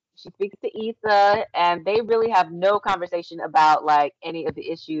 she speaks to Issa, and they really have no conversation about like any of the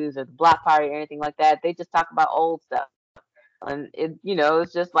issues or the block party or anything like that. They just talk about old stuff, and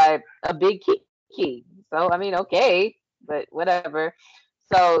it's just like a big key. So I mean, okay, but whatever.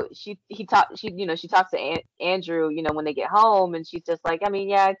 So she talks to Andrew, when they get home, and she's just like, I mean,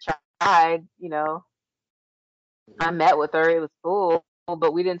 yeah, I tried, I met with her, it was cool,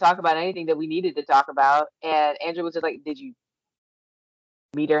 but we didn't talk about anything that we needed to talk about. And Andrew was just like, did you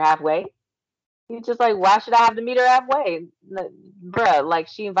meet her halfway? He's just like, why should I have to meet her halfway? Bruh, like,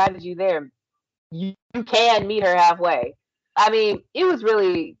 she invited you there. You can meet her halfway. I mean, it was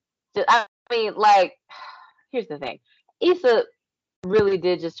really, here's the thing. Issa really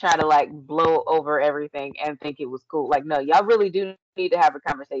did just try to like blow over everything and think it was cool. Like, no, y'all really do need to have a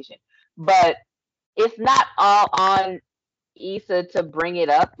conversation. But it's not all on Issa to bring it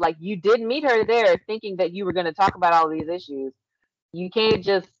up. Like, you did meet her there thinking that you were going to talk about all these issues. You can't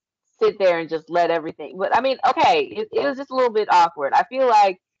just sit there and just let everything. But I mean, okay, it was just a little bit awkward. I feel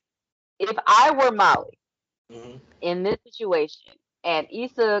like if I were Molly in this situation and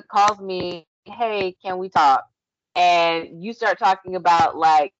Issa calls me, hey, can we talk? And you start talking about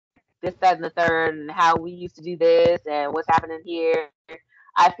like this, that, and the third, and how we used to do this and what's happening here.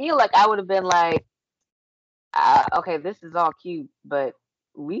 I feel like I would have been like, okay, this is all cute, but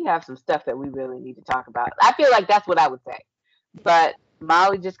we have some stuff that we really need to talk about. I feel like that's what I would say. But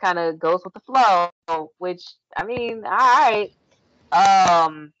Molly just kind of goes with the flow, which, I mean, all right.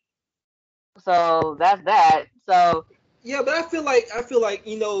 So that's that. So yeah, but I feel like I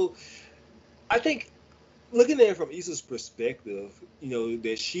think looking at it from Issa's perspective,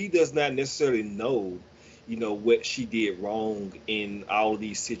 that she does not necessarily know, what she did wrong in all of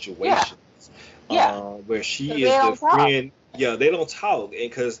these situations. Yeah. Where she is the friend. Yeah, they don't talk, and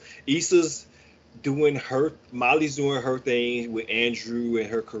because Issa's Molly's doing her thing with Andrew and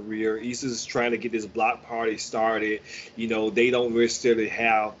her career. Issa's trying to get this block party started. They don't necessarily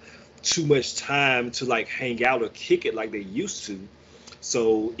have too much time to like hang out or kick it like they used to.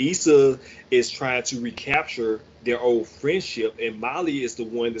 So Issa is trying to recapture their old friendship, and Molly is the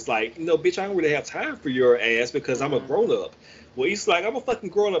one that's like, bitch, I don't really have time for your ass because I'm a grown up. Well, Issa's like, I'm a fucking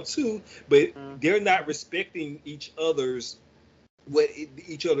grown up too, but they're not respecting each other's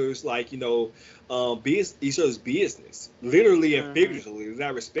each other's like each other's business, literally and figuratively. They're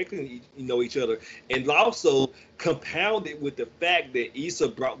not respecting each other, and also compounded with the fact that Issa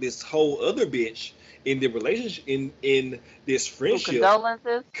brought this whole other bitch in the relationship, in this friendship.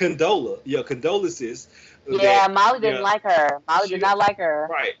 Condolences. Yeah, Molly didn't like her. Molly did not like her.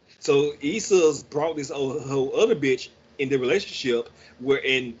 Right. So Issa's brought this whole other bitch in the relationship,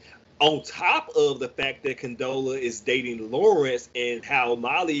 on top of the fact that Condola is dating Lawrence, and how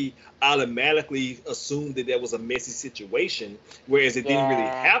Molly automatically assumed that was a messy situation, whereas it didn't really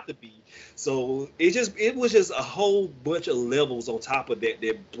have to be. So it was just a whole bunch of levels on top of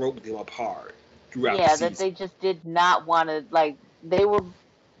that broke them apart throughout the season. That they just did not want to, like, they were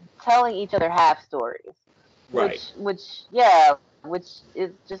telling each other half stories, Right. which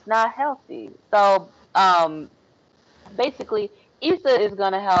is just not healthy. So basically, Issa is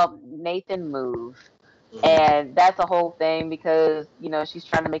gonna help Nathan move. And that's a whole thing because, she's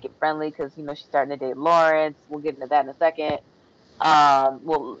trying to make it friendly because, she's starting to date Lawrence. We'll get into that in a second.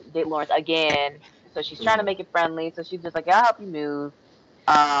 We'll date Lawrence again. So she's trying to make it friendly. So she's just like, I'll help you move.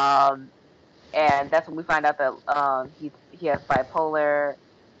 And that's when we find out that he has bipolar.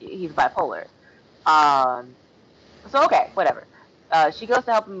 He's bipolar. So okay, whatever. She goes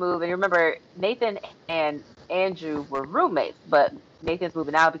to help him move, and you remember Nathan and Andrew were roommates, but Nathan's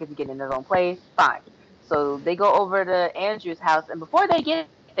moving out because he's getting in his own place. Fine. So they go over to Andrew's house, and before they get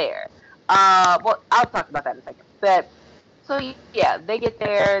there, well, I'll talk about that in a second. But so yeah, they get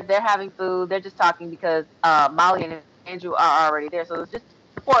there. They're having food. They're just talking because Molly and Andrew are already there. So it's just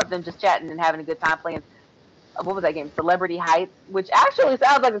the four of them just chatting and having a good time playing. What was that game? Celebrity Heights, which actually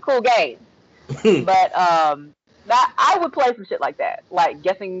sounds like a cool game. But I would play some shit like that, like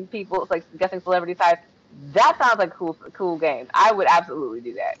guessing celebrity types. That sounds like a cool game. I would absolutely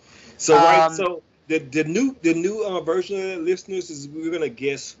do that. So so the new version of the listeners is we're gonna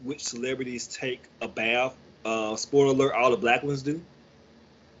guess which celebrities take a bath. Spoiler alert: all the black ones do.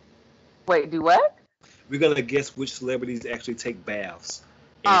 Wait, do what? We're gonna guess which celebrities actually take baths.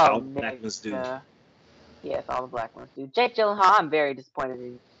 And all the black ones do. Yes, all the black ones do. Jake Gyllenhaal, I'm very disappointed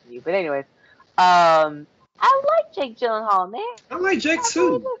in you. But anyways, I like Jake Gyllenhaal, man. I like Jake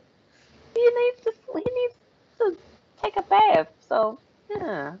too. He needs to take a bath. So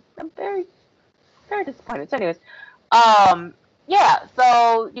yeah, I'm very, very disappointed. So anyways, yeah.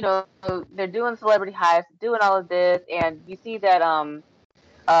 So they're doing celebrity hives, doing all of this, and you see that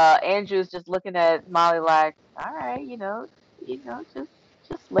Andrew's just looking at Molly like, all right,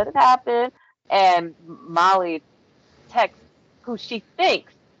 just let it happen. And Molly texts who she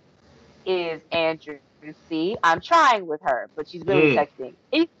thinks is Andrew. See, I'm trying with her, but she's really texting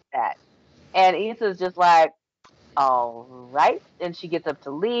Issa. And Issa's just like, all right. And she gets up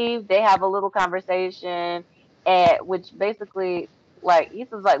to leave. They have a little conversation, which basically, like,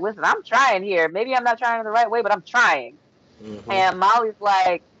 Issa's like, listen, I'm trying here. Maybe I'm not trying the right way, but I'm trying. And Molly's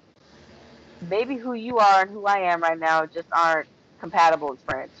like, maybe who you are and who I am right now just aren't compatible as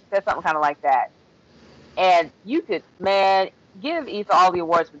friends. She said something kind of like that. And you could, man, give Issa all the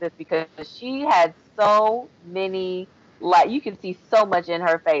awards for this because she had so many, like, you can see so much in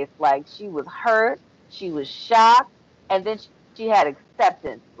her face. Like, she was hurt, she was shocked, and then she had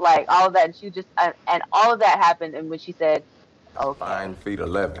acceptance, like all of that. And she just, and all of that happened. And when she said, "Okay, 9 feet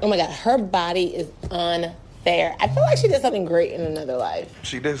 11." Oh my God, her body is unfair. I feel like she did something great in another life.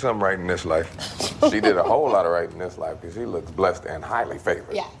 She did something right in this life. She did a whole lot of right in this life because she looks blessed and highly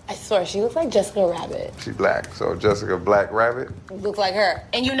favored. Yeah, I swear, she looks like Jessica Rabbit. She's black, so Jessica Black Rabbit. Looks like her.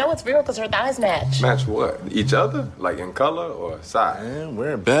 And you know it's real because her thighs match. Match what? Each other? Like in color or size? And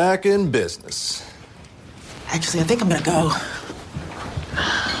we're back in business. Actually, I think I'm gonna go.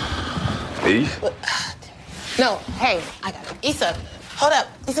 Eve? No, hey, I got it. Issa, hold up.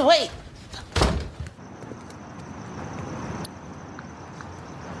 Issa, wait.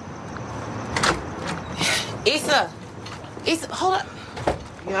 Issa, hold up.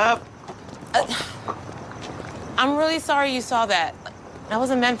 Yup. I'm really sorry you saw that. That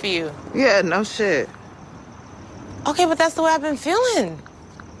wasn't meant for you. Yeah, no shit. Okay, but that's the way I've been feeling.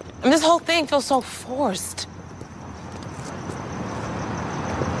 And this whole thing feels so forced.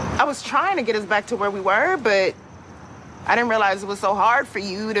 I was trying to get us back to where we were, but I didn't realize it was so hard for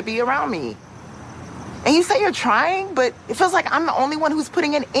you to be around me. And you say you're trying, but it feels like I'm the only one who's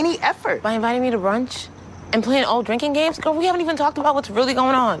putting in any effort. By inviting me to brunch and playing old drinking games? Girl, we haven't even talked about what's really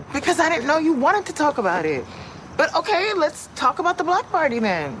going on. Because I didn't know you wanted to talk about it. But okay, let's talk about the block party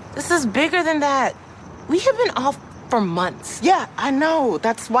then. This is bigger than that. We have been off for months. Yeah, I know.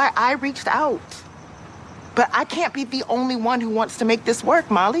 That's why I reached out. But I can't be the only one who wants to make this work,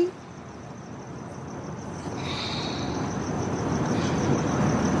 Molly.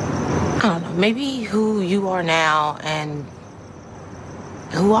 I don't know. Maybe who you are now and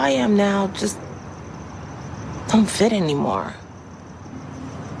who I am now just don't fit anymore.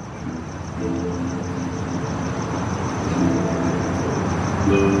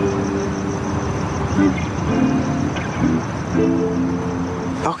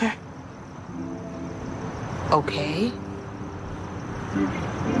 Okay. Okay.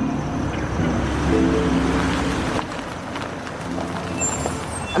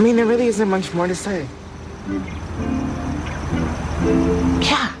 I mean, there really isn't much more to say.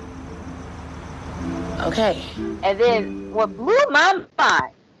 Yeah. Okay. And then what blew my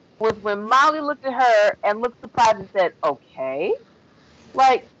mind was when Molly looked at her and looked surprised and said, okay.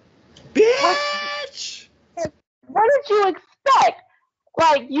 Like, bitch. What did you expect?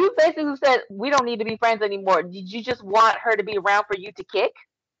 Like, you basically said we don't need to be friends anymore. Did you just want her to be around for you to kick?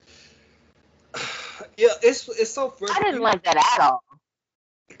 Yeah, it's so frustrating. I didn't like that at all.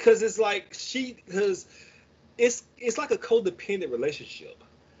 Because it's like it's like a codependent relationship.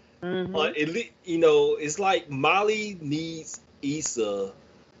 Mm-hmm. It's like Molly needs Issa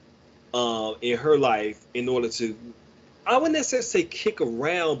in her life in order to, I wouldn't necessarily say kick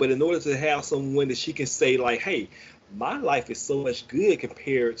around, but in order to have someone that she can say like, hey, my life is so much good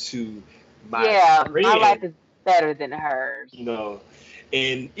compared to my friend. My life is better than hers.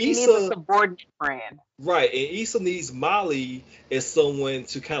 And She needs Issa, a subordinate friend. right, and Issa needs Molly as someone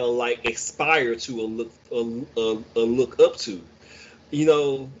to kind of like aspire to or look up to.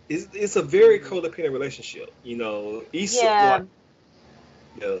 It's a very codependent relationship. Issa,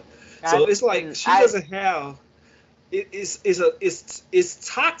 so it's like she doesn't have.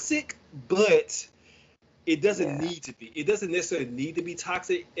 It's toxic, but it doesn't need to be. It doesn't necessarily need to be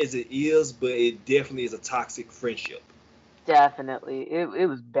toxic as it is, but it definitely is a toxic friendship. Definitely. It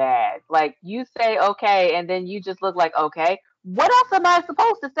was bad. Like, you say okay, and then you just look like, okay, what else am I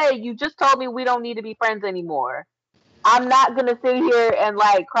supposed to say? You just told me we don't need to be friends anymore. I'm not going to sit here and,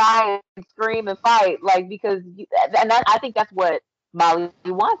 like, cry and scream and fight, like, because, I think that's what Molly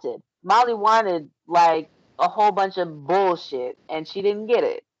wanted. Molly wanted, like, a whole bunch of bullshit, and she didn't get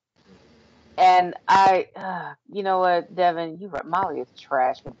it. And you know what, Devin, you're right. Molly is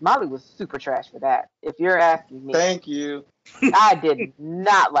trash. Molly was super trash for that, if you're asking me. Thank you. I did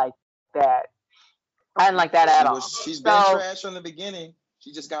not like that. I didn't like that at all. She's been trash from the beginning.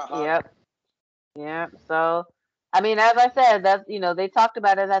 She just got hot. Yep. So, I mean, as I said, that's they talked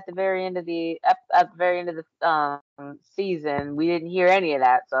about it at the very end of the season. We didn't hear any of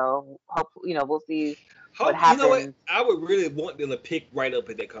that, so hopefully, we'll see what happens. You know what? I would really want them to pick right up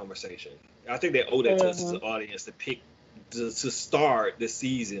in that conversation. I think they owe that to us as an audience to pick to start the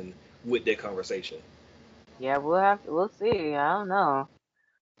season with that conversation. Yeah, we'll see. I don't know.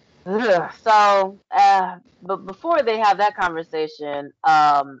 So, but before they have that conversation,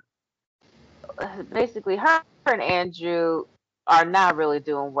 basically her and Andrew are not really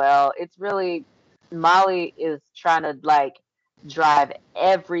doing well. It's really Molly is trying to like drive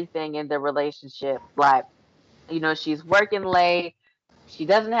everything in the relationship. Like, she's working late. She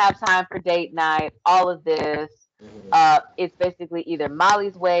doesn't have time for date night. All of this. It's basically either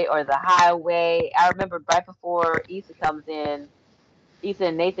Molly's way or the highway. I remember right before Issa comes in, Issa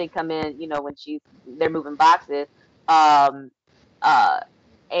and Nathan come in, when they're moving boxes. And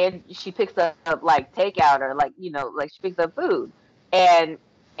she picks up like takeout or like she picks up food, and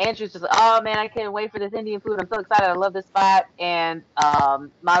Andrew's just like, oh man, I can't wait for this Indian food. I'm so excited. I love this spot. And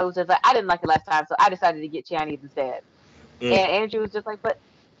Molly was just like, I didn't like it last time, so I decided to get Chinese instead. And Andrew was just like, but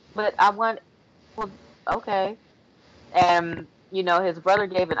I want, well, okay. And his brother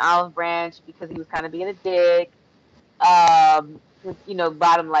gave an olive branch because he was kind of being a dick.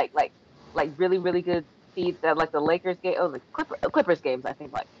 Bought him like really really good seats at like the Lakers game. Oh, the Clippers games, I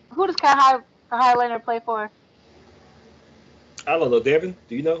think. Like, who does Kawhi Leonard play for? I don't know, Devin.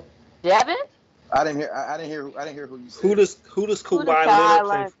 Do you know? Devin? I didn't hear who you said. Who does Kawhi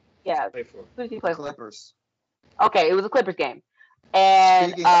Leonard play for? Who does he play Clippers. For? Okay, it was a Clippers game,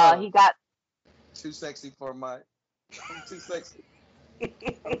 and he got too sexy for my. I'm too sexy.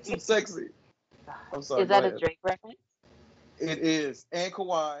 I'm too sexy. I'm sorry. Is that a Drake reference? It is, and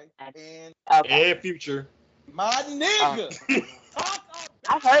Kawhi, and Future. My nigga.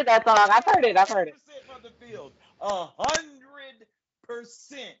 I've heard that song. I've heard it. From the field, 100%.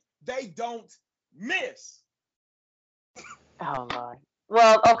 They don't miss. Oh Lord.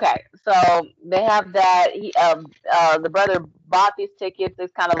 Well, okay. So they have that. He, the brother bought these tickets.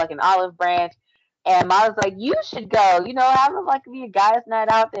 It's kind of like an olive branch. And Molly's like, you should go. Have like be a guys' night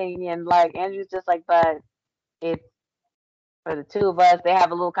out thing. And like Andrew's just like, but it's for the two of us. They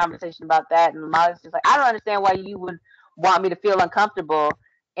have a little conversation about that. And Molly's just like, I don't understand why you would want me to feel uncomfortable.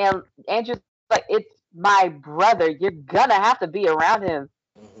 And Andrew's like, it's my brother. You're gonna have to be around him.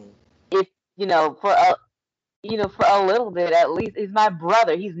 If for a little bit at least. He's my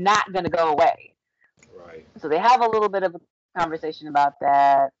brother. He's not gonna go away. Right. So they have a little bit of a conversation about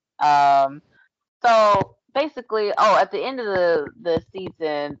that. So basically, at the end of the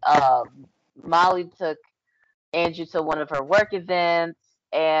season, Molly took Andrew to one of her work events,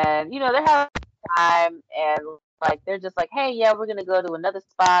 and they're having time, and like they're just like, hey, yeah, we're gonna go to another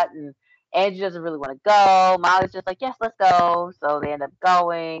spot, and Andrew doesn't really want to go. Molly's just like, yes, let's go. So they end up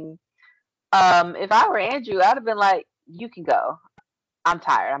going. If I were Andrew, I'd have been like, you can go. I'm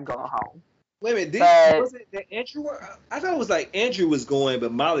tired. I'm going home. Wait a minute, was it that Andrew? I thought it was like Andrew was going,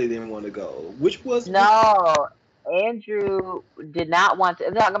 but Molly didn't want to go. Which was no? Andrew did not want to.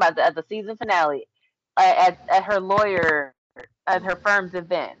 I'm talking about at the season finale, at her lawyer, at her firm's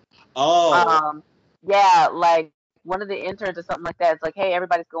event. Oh. Yeah, like one of the interns or something like that. It's like, hey,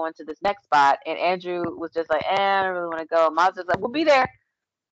 everybody's going to this next spot, and Andrew was just like, I don't really want to go. Mom's just like, we'll be there,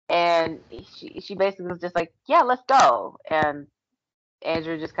 and she basically was just like, yeah, let's go, and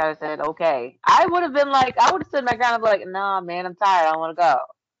Andrew just kind of said, okay. I would have been like, I would have stood my ground and be like, nah, man, I'm tired. I don't want to go.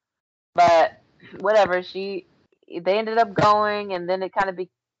 But whatever. They ended up going, and then it kind of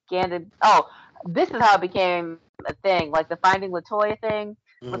began to. Oh, this is how it became a thing. Like the Finding LaToya thing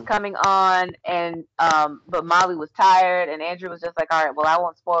was coming on, and but Molly was tired, and Andrew was just like, all right, well, I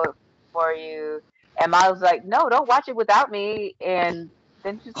won't spoil it for you. And Molly was like, no, don't watch it without me. And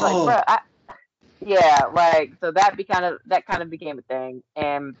then she's like, bro, yeah, like so that kind of became a thing,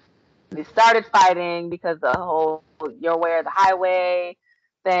 and they started fighting because the whole "your way or the highway"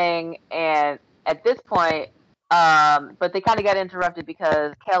 thing, and at this point, but they kind of got interrupted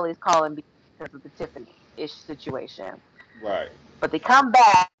because Kelly's calling because of the Tiffany-ish situation. Right. But they come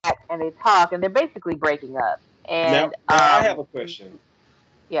back and they talk, and they're basically breaking up. And now I have a question.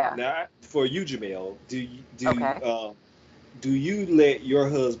 Yeah. Now for you, Jamel, do you let your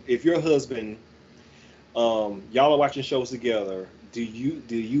husband, if your husband y'all are watching shows together, do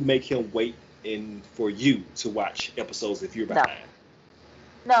you make him wait for you to watch episodes if you're behind?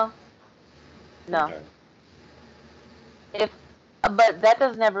 No. Okay. But that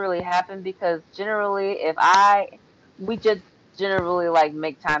doesn't ever really happen because generally we just generally like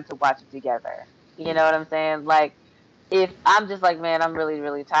make time to watch it together. You know what I'm saying? Like if I'm just like, man, I'm really,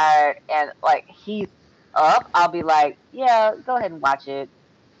 really tired, and like he's up, I'll be like, yeah, go ahead and watch it.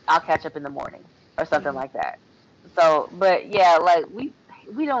 I'll catch up in the morning. Or something like that. So, but yeah, like we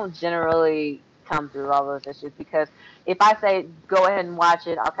don't generally come through all those issues because if I say go ahead and watch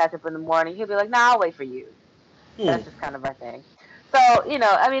it, I'll catch up in the morning. He'll be like, nah, I'll wait for you. That's just kind of our thing. So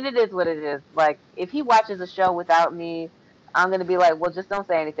I mean, it is what it is. Like if he watches a show without me, I'm gonna be like, well, just don't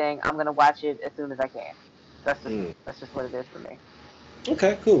say anything. I'm gonna watch it as soon as I can. That's just what it is for me.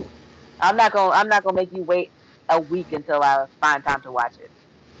 Okay, cool. I'm not gonna make you wait a week until I find time to watch it.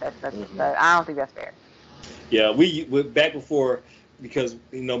 I don't think that's fair. Yeah, we back before because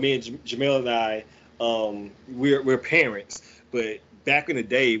me and Jamel and I we're parents, but back in the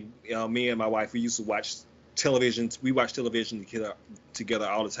day, me and my wife we used to watch television. We watch television together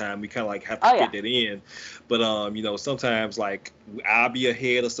all the time. We kind of like have to fit that in, but sometimes like I'll be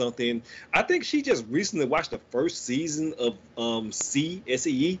ahead or something. I think she just recently watched the first season of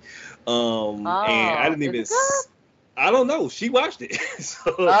SEE, and I didn't even. I don't know. She watched it,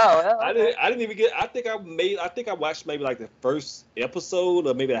 so I didn't even get. I think I watched maybe like the first episode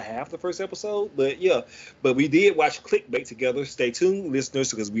or maybe half the first episode. But yeah, but we did watch Clickbait together. Stay tuned,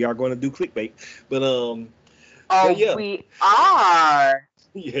 listeners, because we are going to do Clickbait. But we are.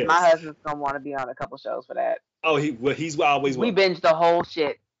 Yes. My husband's gonna want to be on a couple shows for that. Oh, he's always. We binged the whole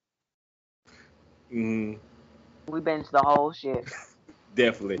shit. Mm. We binged the whole shit.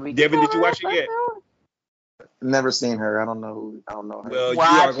 Definitely. Devin, did you watch it yet? Never seen her. I don't know her. Well,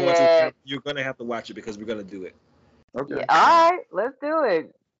 you're going to have to watch it because we're going to do it. Okay. Yeah, all right, let's do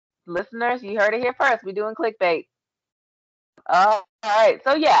it. Listeners, you heard it here first. We're doing Clickbait. All right.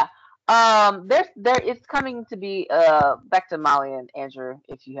 So yeah, it's coming to be back to Molly and Andrew,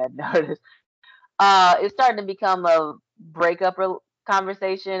 if you had noticed. It's starting to become a breakup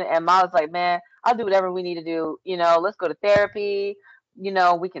conversation, and Molly's like, man, I'll do whatever we need to do. Let's go to therapy.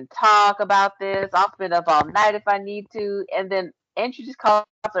 We can talk about this. I'll spend up all night if I need to. And then Andrew just calls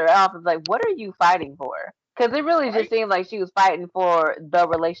her off and is like, what are you fighting for? Because it really just seemed like she was fighting for the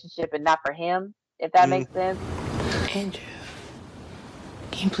relationship and not for him, if that makes sense. Andrew,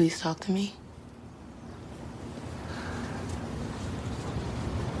 can you please talk to me?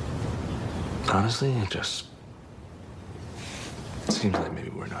 Honestly, it just seems like maybe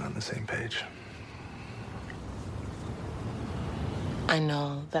we're not on the same page. I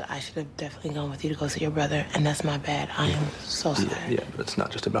know that I should have definitely gone with you to go see your brother, and that's my bad. I am so sorry. Yeah, but it's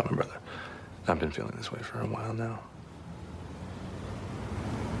not just about my brother. I've been feeling this way for a while now.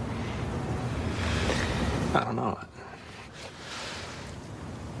 I don't know.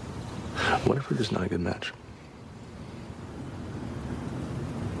 What if we're just not a good match?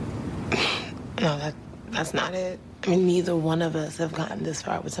 No, that's not it. I mean, neither one of us have gotten this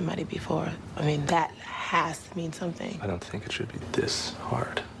far with somebody before. I mean, that has to mean something. I don't think it should be this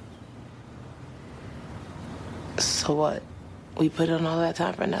hard. So what? We put in all that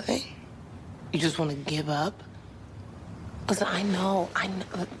time for nothing? You just want to give up? Listen, I know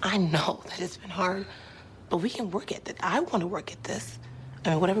that it's been hard, but we can work at it. I want to work at this.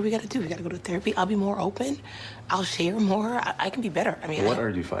 I mean, whatever we got to do, we got to go to therapy. I'll be more open. I'll share more. I can be better. I mean, what are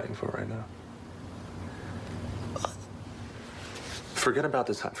you fighting for right now? Forget about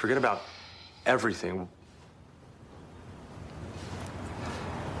this. Forget about everything.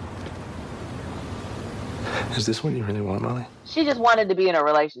 Is this what you really want, Molly? She just wanted to be in a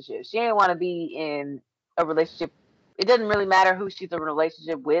relationship. She didn't want to be in a relationship. It doesn't really matter who she's in a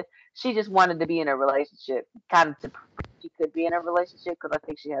relationship with. She just wanted to be in a relationship, kind of to prove she could be in a relationship, because I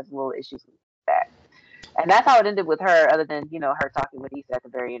think she has little issues with that. And that's how it ended with her, other than, her talking with Issa at the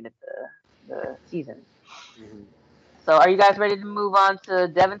very end of the season. Mm-hmm. So are you guys ready to move on to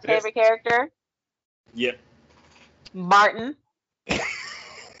Devin's favorite character? Yep. Martin.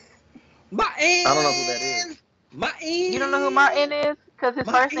 Martin! I don't know who that is. Martin! You don't know who Martin is? Because his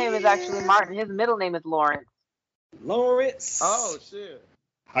first name is actually Martin. His middle name is Lawrence. Lawrence. Oh, shit.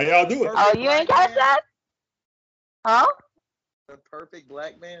 How y'all doing? Oh, you ain't catch that? Huh? The perfect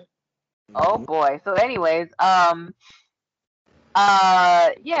black man? Oh, boy. So anyways, so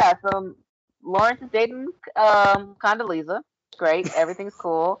Lawrence is dating Condoleezza. Great. Everything's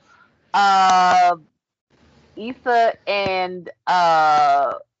cool. Issa and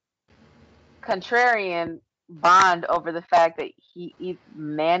Contrarian bond over the fact that he eats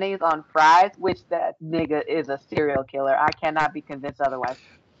mayonnaise on fries, which that nigga is a serial killer. I cannot be convinced otherwise.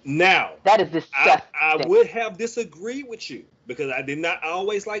 Now, that is disgusting. I would have disagreed with you because I did not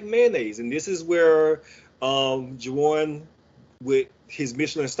always like mayonnaise, and this is where Juwan with his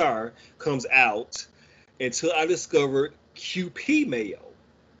Michelin star comes out until I discovered QP mayo,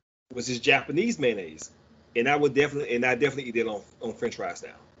 which is Japanese mayonnaise, and I definitely eat it on French fries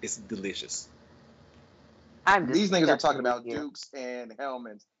now. It's delicious. These niggas are talking about Dukes and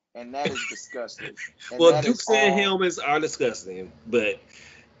Hellmann's, and that is disgusting. Well, Dukes and Hellmann's are disgusting, but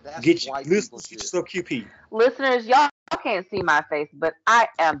get yourself QP. Listeners, y'all can't see my face, but I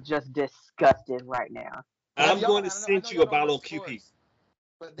am just disgusted right now. I'm going to send you a bottle of QP.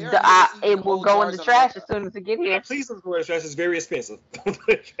 It will go in the trash as soon as it gets here. Please don't go in the trash. It's very expensive.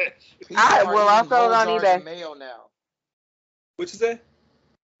 I will also on eBay. Mayo now. What you say?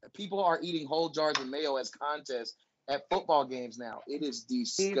 People are eating whole jars of mayo as contests at football games now. It is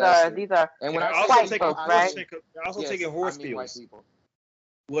disgusting. These are. And when they're also taking horse pills.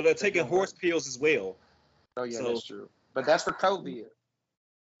 Well, they're taking horse pills as well. Oh yeah, that's true. But that's for COVID.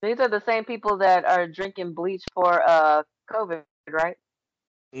 These are the same people that are drinking bleach for COVID, right?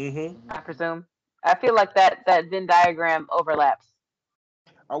 Mm-hmm. I presume. I feel like that Venn diagram overlaps.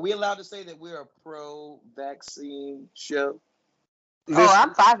 Are we allowed to say that we're a pro-vaccine show? Listen,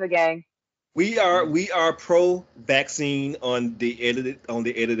 I'm Pfizer gang. We are pro-vaccine on the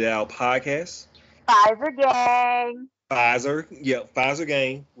Edited Out podcast. Pfizer gang. Pfizer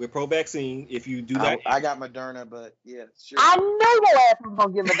gang. We're pro-vaccine. If you do not, I got Moderna, but yeah, sure. I knew your ass was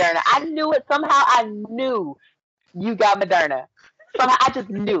gonna get Moderna. I knew it somehow. I knew you got Moderna. Somehow I just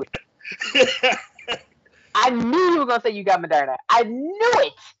knew it. I knew you were gonna say you got Moderna. I knew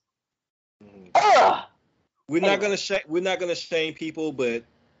it. Ugh. We're not gonna shame people, but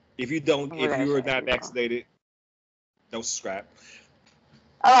if you are not vaccinated, don't subscribe.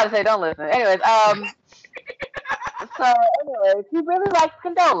 I was about to say don't listen. Anyways, he really likes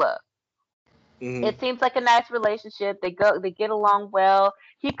Condola. Mm-hmm. It seems like a nice relationship. They get along well.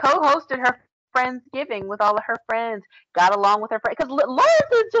 He co-hosted her Friendsgiving with all of her friends. Got along with her friends because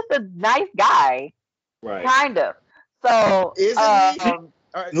Lawrence is just a nice guy, right? Kind of. So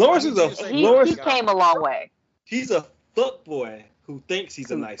Lawrence he came a long way. He's a fuckboy who thinks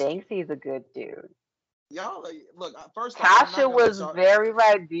he's a nice. Thinks he's a good dude. Y'all look. First, Tasha was very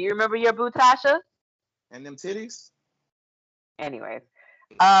right. Do you remember your boo, Tasha? And them titties. Anyways,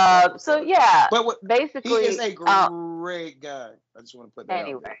 so yeah, but basically, he is a great guy. I just want to put that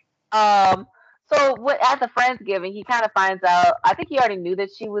anyway. So at the Friendsgiving, he kind of finds out. I think he already knew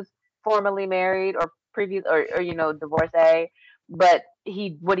that she was formerly married or previous or divorcee, but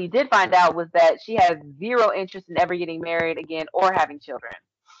what he did find out was that she has zero interest in ever getting married again or having children.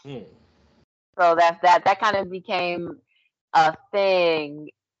 So that kind of became a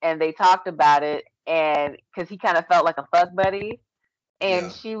thing, and they talked about it, and because he kind of felt like a fuck buddy,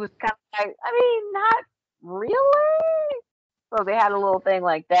 and she was kind of like, I mean, not really. So they had a little thing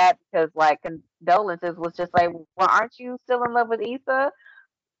like that because like Condolences was just like, well, aren't you still in love with Issa?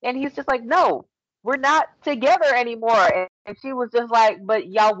 And he's just like, no, we're not together anymore. And she was just like, but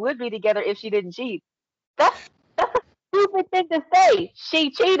y'all would be together if she didn't cheat. That's a stupid thing to say.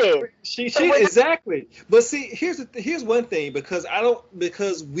 She cheated. She cheated, exactly. But see, here's one thing, because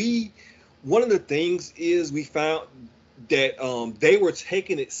one of the things is we found that they were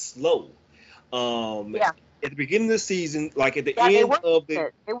taking it slow. Yeah. At the beginning of the season, like at the Yeah, end of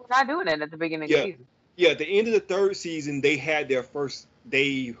the they were not doing it at the beginning of the season. yeah, at the end of the third season, they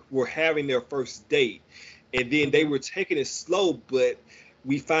were having their first date, and then they were taking it slow. But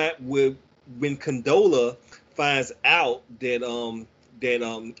we find when Condola finds out that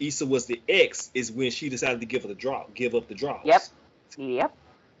Issa was the ex, is when she decided to give up the draws. Yep.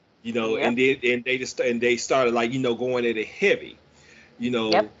 You know, and they started like, you know, going at it heavy, you know.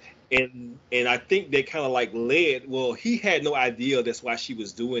 Yep. And I think they kind of like led. Well, he had no idea that's why she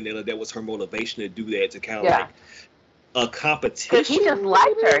was doing it, or that was her motivation to do that, to kind of like a competition. Because he just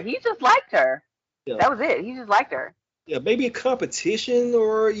liked her. He just liked her. Yeah. That was it. He just liked her. Yeah, maybe a competition,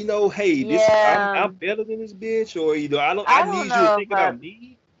 or, you know, hey, I'm better than this bitch, or, you know, I need you to think about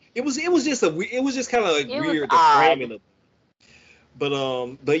me. It was just kind of like weird, the framing of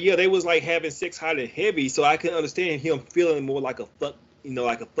it. But yeah, they was like having sex hot and heavy, so I can understand him feeling more like a fuck. You know,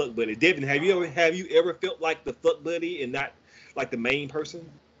 like a fuck buddy. Devin, have you ever felt like the fuck buddy and not like the main person?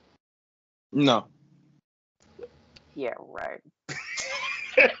 No. Yeah, right.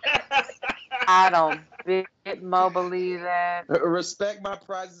 I don't bit Mo believe that. Respect my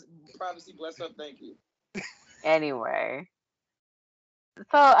privacy, bless up, thank you. Anyway.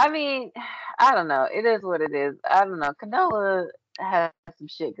 So, I mean, I don't know. It is what it is. I don't know. Condola has some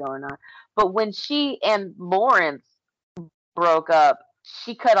shit going on. But when she and Lawrence broke up,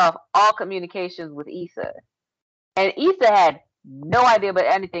 she cut off all communications with Issa. And Issa had no idea about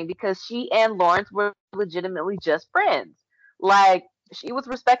anything because she and Lawrence were legitimately just friends. Like, she was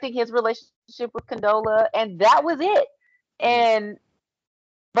respecting his relationship with Condola, and that was it.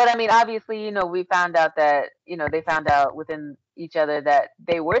 But I mean, obviously, you know, we found out that, you know, they found out within each other that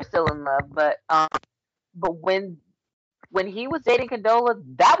they were still in love. But when he was dating Condola,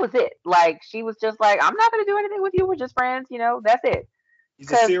 that was it. Like, she was just like, I'm not going to do anything with you. We're just friends. You know, that's it.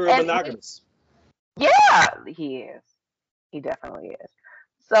 He's a serial monogamous. Yeah, he is. He definitely is.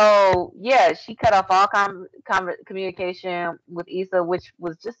 So, yeah, she cut off all communication with Issa, which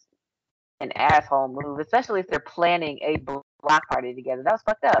was just an asshole move, especially if they're planning a block party together. That was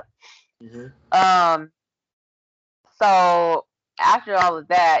fucked up. Mm-hmm. So, after all of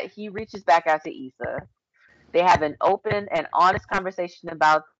that, he reaches back out to Issa. They have an open and honest conversation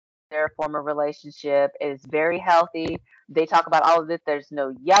about their former relationship. It's very healthy. They talk about all of this. There's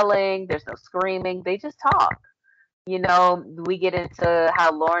no yelling. There's no screaming. They just talk. You know, we get into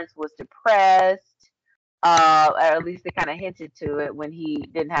how Lawrence was depressed. Or at least they kind of hinted to it when he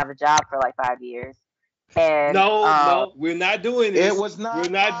didn't have a job for like 5 years. And no, we're not doing this. It was not. We're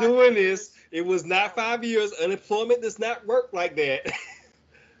not doing this. It was not 5 years. Unemployment does not work like that.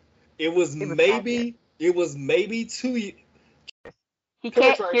 It was maybe 2 years. He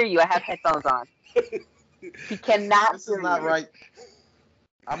can't hear you. I have headphones on. He cannot. This is not right.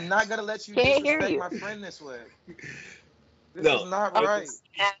 I'm not gonna let you disrespect my friend this way. This is not right.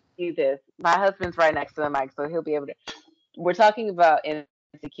 Ask you this. My husband's right next to the mic, so he'll be able to. We're talking about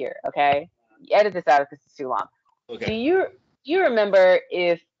Insecure, okay? Edit this out if this is too long. Okay. Do you remember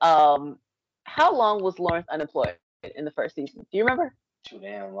if how long was Lawrence unemployed in the first season? Do you remember? Too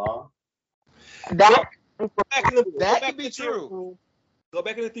damn long. That could be true. Go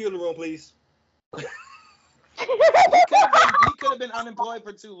back in the theater room, please. He could have been unemployed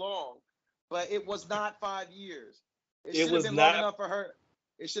for too long, but it was not 5 years. It should have been long enough for her.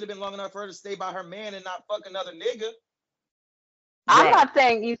 It should have been long enough for her to stay by her man and not fuck another nigga. I'm not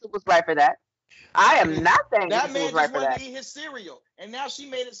saying Issa was right for that. I am not saying that Issa man was right just for wanted that. to eat his cereal, and now she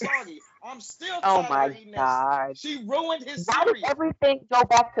made it soggy. I'm still Oh tired my of eating God. that. She ruined his Why cereal. does everything go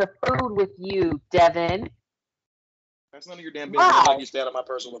back to food with you, Devin? That's none of your damn business. Wow. Like you stay out of my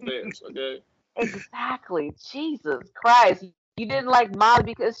personal affairs, okay? Exactly. Jesus Christ. You didn't like Molly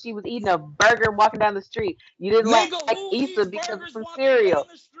because she was eating a burger and walking down the street. You didn't like Issa because of some cereal.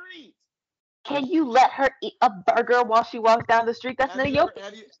 Can you let her eat a burger while she walks down the street? That's none of your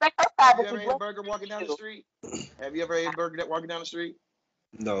business. Respect her Have you privacy. ever ate a burger walking down the street? Have you ever ate a burger walking down the street?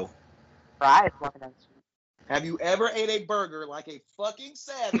 No. Fries walking down the street. Have you ever ate a burger like a fucking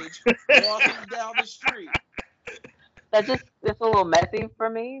savage walking down the street? It's a little messy for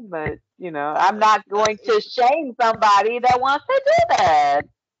me, but you know, I'm not going to shame somebody that wants to do that.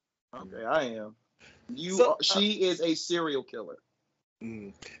 Okay, I am. She is a serial killer.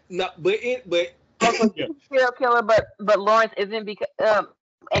 No, but serial killer, but Lawrence isn't because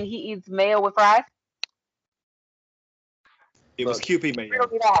and he eats mayo with fries. It was QP mayo.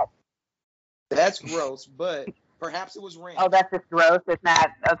 That's gross, but perhaps it was ranch. Oh, that's just gross. That's not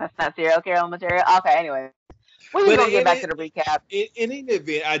serial killer material. Okay, anyway. We're just gonna get back to the recap. In any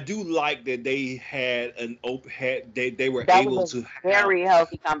event, I do like that they had they were That able was to a very have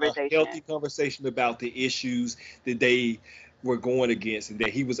healthy conversation. a healthy conversation about the issues that they were going against, and that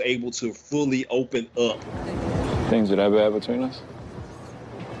he was able to fully open up. Things that ever had between us?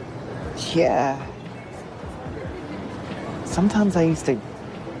 Yeah. Sometimes I used to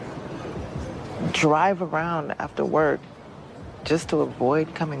drive around after work just to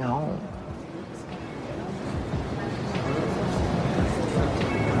avoid coming home.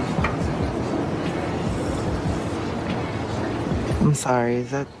 I'm sorry,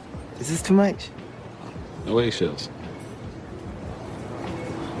 is this too much? No eggshells.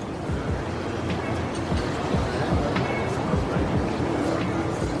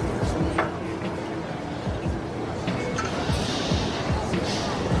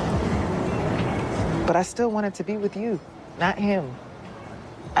 But I still wanted to be with you, not him.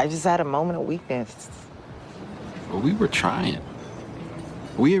 I just had a moment of weakness. Well, we were trying.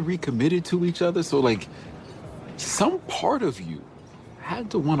 We had recommitted to each other, so like, some part of you had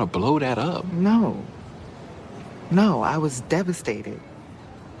to want to blow that up. No, I was devastated.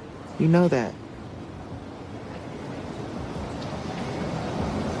 You know that.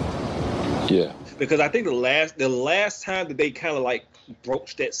 Yeah. Because I think the last time that they kind of like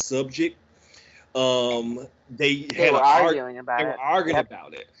broached that subject, they were arguing about it. They were arguing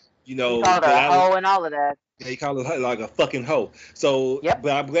about it. You know, he called her a hoe and all of that. He called her like a fucking hoe. So,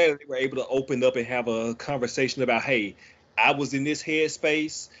 but I'm glad that they were able to open up and have a conversation about, hey, I was in this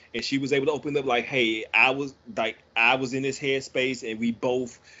headspace, and she was able to open up like, hey, I was in this headspace, and we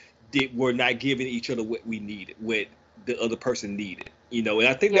both were not giving each other what we needed, what the other person needed. You know, and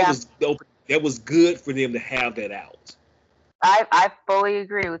I think that was good for them to have that out. I fully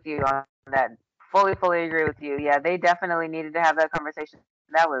agree with you on that. Fully agree with you. Yeah, they definitely needed to have that conversation.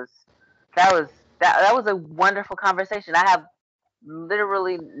 That was a wonderful conversation. I have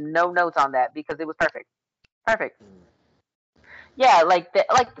literally no notes on that because it was perfect. Perfect. Yeah, like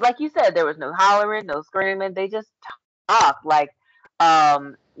you said, there was no hollering, no screaming. They just talked. Like,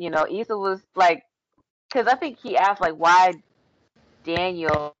 you know, Issa was like, because I think he asked like, why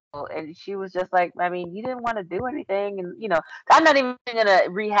Daniel, and she was just like, I mean, you didn't want to do anything, and you know, I'm not even gonna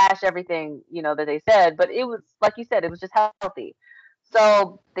rehash everything, you know, that they said, but it was like you said, it was just healthy.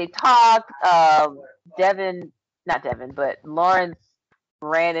 So they talked. Not Devin, but Lawrence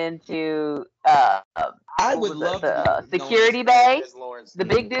ran into I would love the security bay, the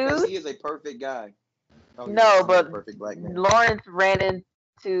big dude. He is a perfect guy. No, but perfect black man. Lawrence ran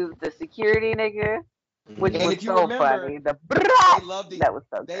into the security nigga, which was so funny. They loved that was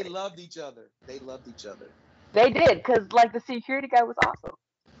so They great. loved each other. They loved each other. They did, because like the security guy was awesome.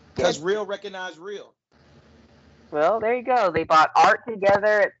 Because real recognized real. Well, there you go. They bought art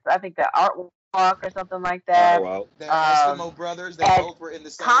together. I think the art walk or something like that. Oh, wow. The Eskimo brothers, they both were in the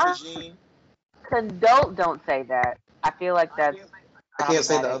same regime. Don't say that. I feel like that's I can't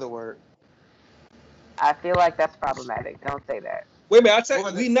say the other word. I feel like that's problematic. Don't say that. Wait a minute, I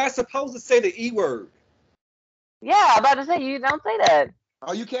tell you, we're not supposed to say the E word. Yeah, I'm about to say, you don't say that.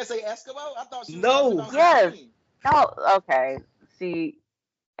 Oh, you can't say Eskimo? I thought No. Yes. No. Okay. See,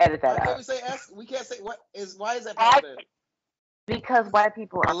 edit that out. We can't say why is that problematic? Because white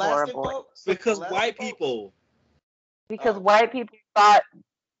people are Alaskan horrible. folks? Because Alaskan white folks? people. Because white people thought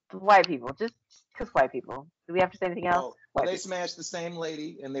white people. Just because white people. Do we have to say anything else? Well, they smashed the same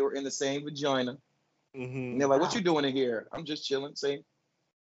lady and they were in the same vagina. And they're like, what you doing in here? I'm just chilling, see?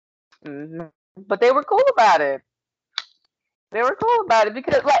 But they were cool about it. They were cool about it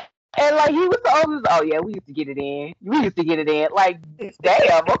because he was always, oh yeah, we used to get it in. Like,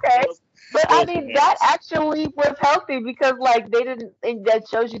 damn, okay. But I mean, that actually was healthy because like they didn't, and that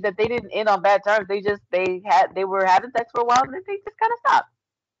shows you that they didn't end on bad terms. They were having sex for a while and then they just kind of stopped.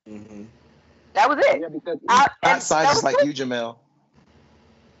 That was it. Yeah, because outside just like you, Jamel.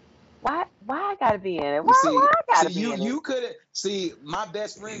 Why I gotta be in it? Why I gotta be in it? You could see my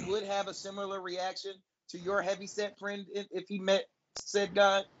best friend would have a similar reaction to your heavyset friend if he met said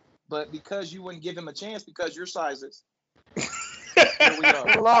guy, but because you wouldn't give him a chance because your sizes. Here we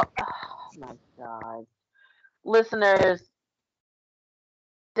are. Oh my God, listeners,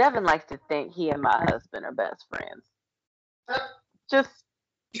 Devin likes to think he and my husband are best friends. Just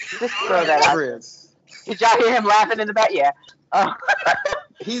throw that out. Did y'all hear him laughing in the back? Yeah.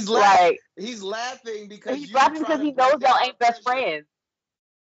 He's laughing. He's laughing because he knows y'all ain't best friends.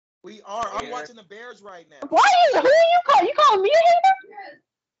 We are. I'm watching the Bears right now. Who are you calling? You calling me a hater?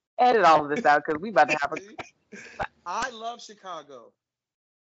 Edit all of this out because we about to have a. I love Chicago.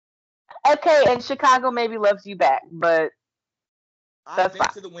 Okay, and Chicago maybe loves you back, but I've been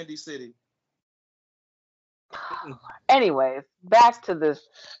to the Windy City. Anyways, back to this.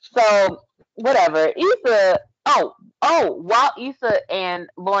 So whatever. Issa. While Issa and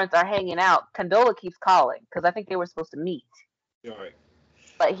Lawrence are hanging out, Condola keeps calling because I think they were supposed to meet. All right.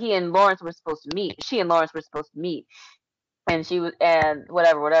 But he and Lawrence were supposed to meet. She and Lawrence were supposed to meet, and she was and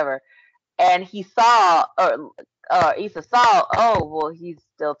whatever. And he saw, or Issa saw. Oh well, he's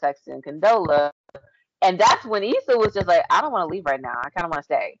still texting Condola, and that's when Issa was just like, I don't want to leave right now. I kind of want to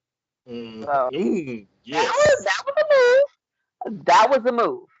stay. So Yes. that was a move. That was a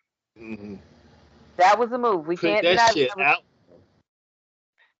move. Mm-hmm. That was a move. We Put can't that deny shit out.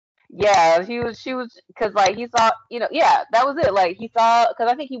 Yeah, she was, because like he saw, that was it. Like he saw,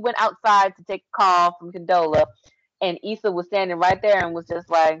 because I think he went outside to take a call from Condola, and Issa was standing right there and was just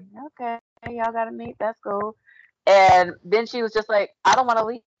like, okay, y'all gotta meet, that's cool. And then she was just like, I don't want to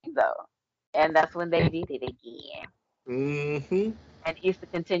leave though, and that's when they did it again. Mm-hmm. And Issa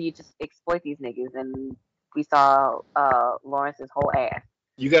continued to exploit these niggas, and we saw Lawrence's whole ass.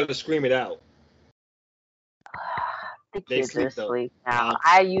 You got to scream it out. The They kids sleep, are though. asleep now.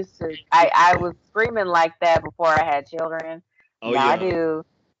 I was screaming like that before I had children. Oh, now yeah. I do.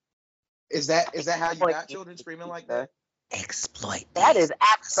 Is that how you got children screaming like that? Exploit. That is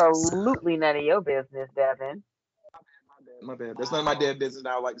absolutely none of your business, Devin. My bad. That's none of my damn business.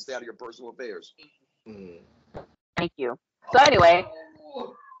 Now I like to stay out of your personal affairs. Thank you. So anyway,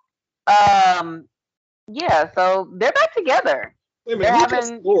 yeah. So they're back together. Wait a minute, who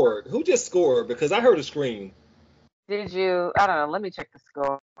just scored? Who just scored? Because I heard a scream. Did you? I don't know. Let me check the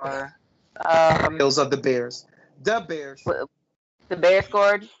score. Hills of the Bears. The Bears. The Bears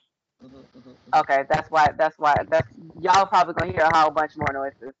scored. Okay, that's why. Y'all probably gonna hear a whole bunch more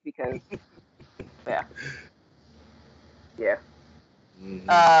noises because, yeah.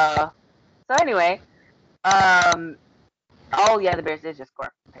 So anyway, oh yeah, the Bears did just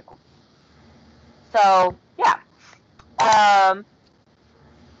score. Okay, cool. So yeah, they're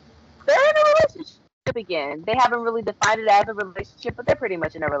in a relationship again. They haven't really defined it as a relationship, but they're pretty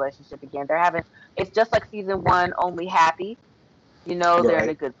much in a relationship again. It's just like season 1, only happy. They're in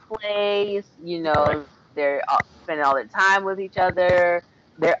a good place. They're spending all their time with each other.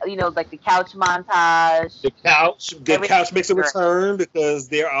 They're, like the couch montage. The couch makes a return because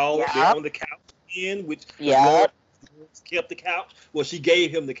they're on the couch again, which Lawrence kept the couch. Well, she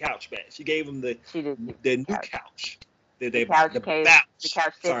gave him the couch back. She gave him the new couch. The couch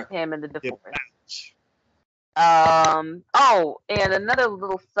fits him in the divorce. And another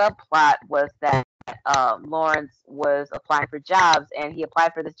little subplot was that Lawrence was applying for jobs, and he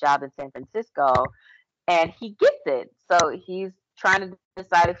applied for this job in San Francisco, and he gets it. So he's trying to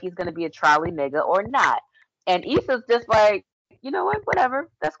decide if he's going to be a trolley nigga or not. And Issa's just like, you know what, whatever,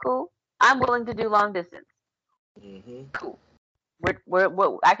 that's cool. I'm willing to do long distance. Mm-hmm. Cool.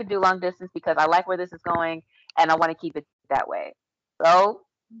 I could do long distance because I like where this is going, and I want to keep it that way. So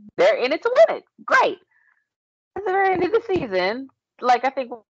they're in it to win it. Great. At the very end of the season, like I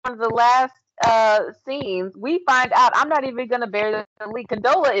think one of the last scenes, we find out I'm not even gonna bear the lead.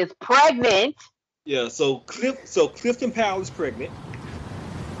 Condola is pregnant. Yeah, so Clifton Powell is pregnant.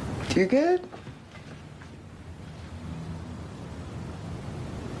 You good?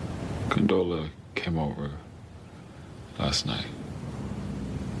 Condola came over last night.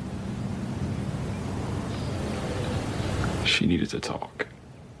 She needed to talk.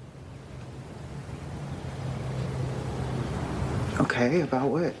 Okay, about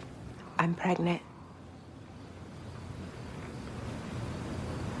what? I'm pregnant.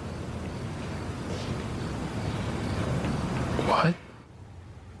 What?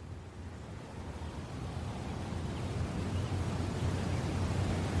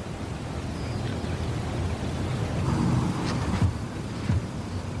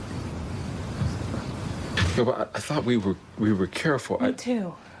 Yeah, but I thought we were careful. Me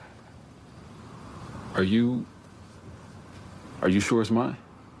too. Are you sure it's mine?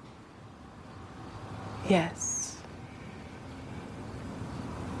 Yes.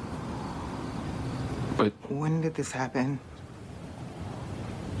 But when did this happen?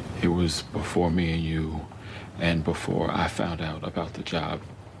 It was before me and you, and before I found out about the job.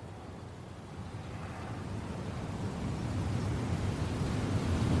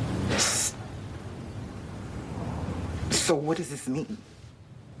 So what does this mean?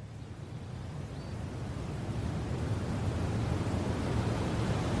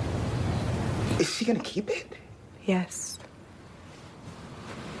 Is she gonna keep it? Yes.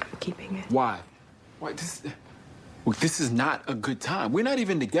 I'm keeping it. Why? Why this is not a good time. We're not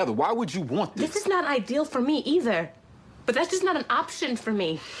even together. Why would you want this? This is not ideal for me either. But that's just not an option for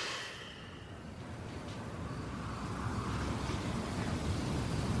me.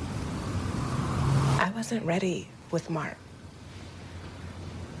 I wasn't ready with Mark.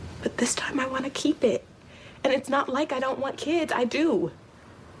 But this time I want to keep it. And it's not like I don't want kids. I do.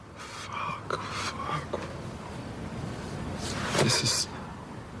 Fuck. This is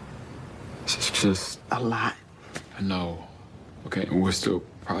just a lot. I know. Okay, and we're still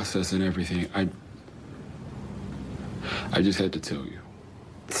processing everything. I just had to tell you.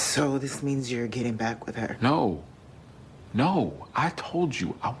 So this means you're getting back with her? No, I told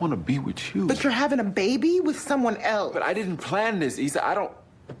you I want to be with you. But you're having a baby with someone else. But I didn't plan this, Issa. I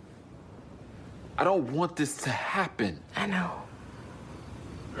don't want this to happen. I know.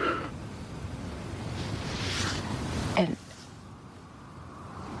 And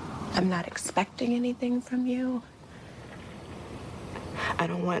I'm not expecting anything from you. I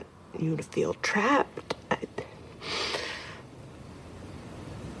don't want you to feel trapped.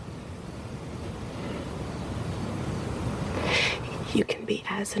 You can be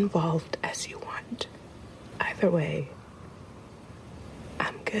as involved as you want. Either way,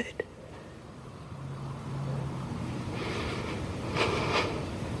 I'm good.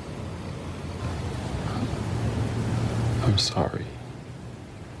 I'm sorry.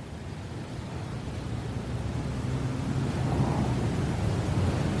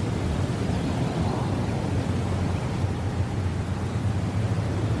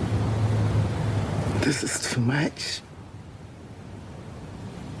 This is too much.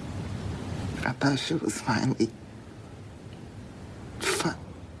 I thought she was finally... Fuck.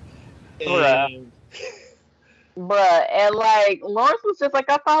 Bruh. And like, Lawrence was just like,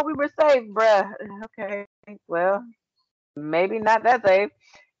 I thought we were safe, bruh. Okay, well, maybe not that safe.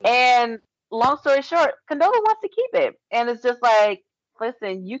 And long story short, Condola wants to keep it. And it's just like,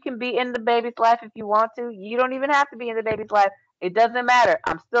 listen, you can be in the baby's life if you want to. You don't even have to be in the baby's life. It doesn't matter.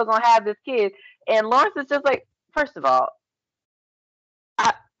 I'm still going to have this kid. And Lawrence is just like, first of all,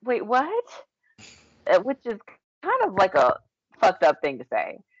 wait, what? Which is kind of like a fucked up thing to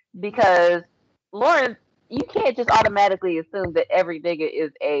say. Because Lawrence, you can't just automatically assume that every nigga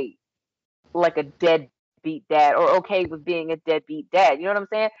is a deadbeat dad or okay with being a deadbeat dad. You know what I'm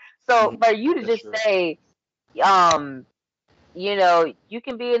saying? So for you to just say, you know, you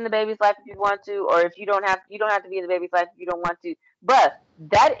can be in the baby's life if you want to, or if you don't have to be in the baby's life if you don't want to. But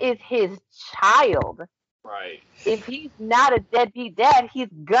that is his child. Right. If he's not a deadbeat dad, he's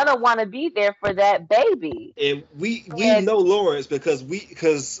gonna want to be there for that baby. And we know Lawrence because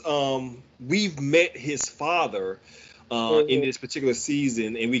we've met his father in this particular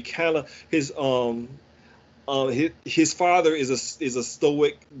season, and we kind of his father is a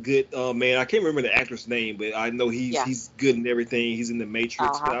stoic, good man. I can't remember the actor's name, but I know he's good in everything. He's in the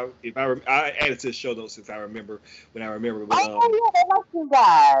Matrix. But I added to the show notes if I remember when I remember. But, they like you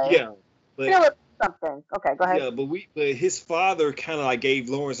guys. Yeah, but something. Okay, go ahead. Yeah, but his father kind of like gave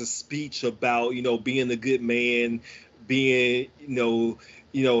Lawrence a speech about being a good man, being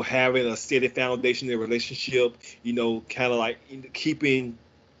having a steady foundation in a relationship, kind of like keeping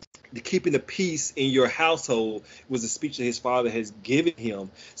the peace in your household was a speech that his father has given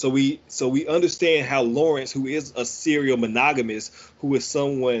him. So we understand how Lawrence, who is a serial monogamist, who is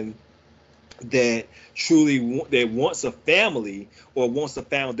someone that truly that wants a family or wants a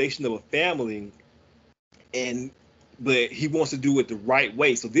foundation of a family, but he wants to do it the right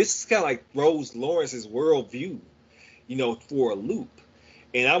way. So this kind of like throws Lawrence's worldview, for a loop.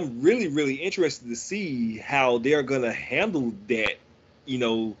 And I'm really, really interested to see how they're gonna handle that,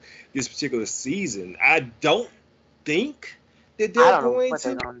 this particular season. I don't think that they're going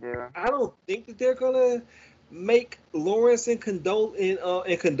to. I don't think that they're gonna make Lawrence and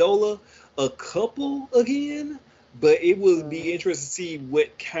Condola a couple again. But it will be interesting to see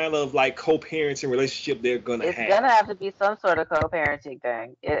what kind of like co-parenting relationship they're gonna have. It's gonna have to be some sort of co-parenting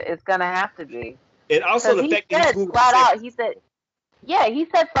thing. It's gonna have to be. And also the fact that he said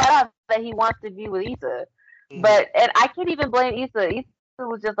flat out that he wants to be with Issa. Mm-hmm. And I can't even blame Issa. Issa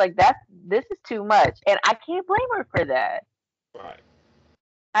was just like, this is too much. And I can't blame her for that. Right.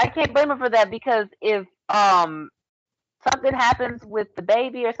 I can't blame her for that because if something happens with the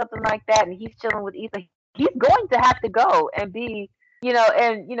baby or something like that and he's chilling with Issa, he's going to have to go and be, do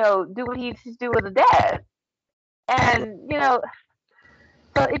what he needs to do with a dad. And,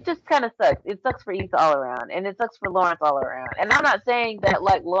 so it just kind of sucks. It sucks for Issa all around, and it sucks for Lawrence all around. And I'm not saying that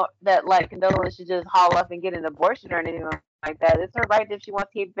Condola should just haul up and get an abortion or anything like that. It's her right if she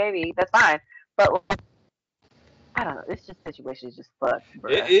wants to keep a baby. That's fine. But I don't know. This situation is just fucked.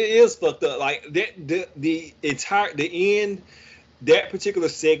 It is fucked up. Like the end, that particular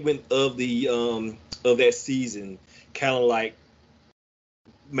segment of the of that season kind of like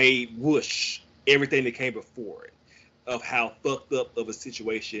made whoosh everything that came before it, of how fucked up of a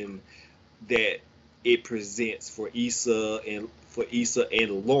situation that it presents for Issa and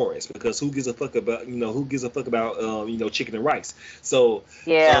Lawrence, because who gives a fuck about chicken and rice? So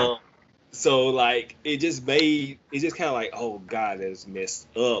yeah. So like it just kind of like, oh God, that's messed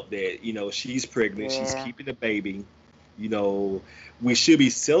up that she's pregnant, she's keeping a baby. We should be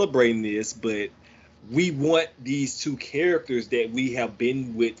celebrating this, but we want these two characters that we have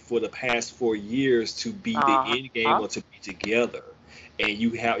been with for the past 4 years to be the end game or to be together. And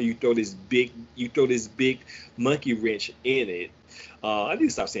you throw this big monkey wrench in it. I need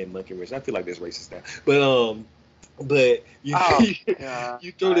to stop saying monkey wrench. I feel like that's racist now. But you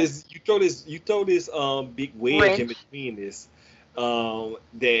throw this big wedge in between this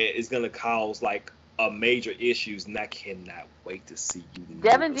that is gonna cause like a major issues, and I cannot wait to see you.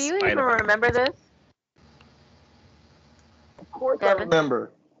 Devin, do you even remember this? Of course, I remember.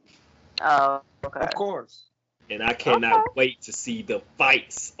 Oh, okay. Of course. And I cannot wait to see the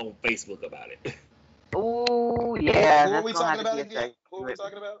fights on Facebook about it. Oh yeah. Who are we talking about again? Who are we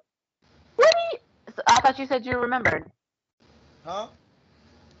talking about? I thought you said you remembered. Huh?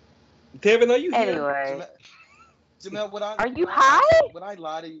 Devin, are you here? Anyway. Jamel, are you high? Would I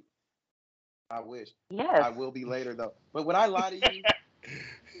lie to you? I wish. Yes. I will be later though. But would I lie to you?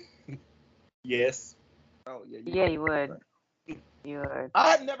 Yes. Oh yeah. Yeah, you would. You would.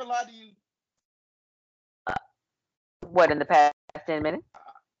 I've never lied to you. What, in the past 10 minutes?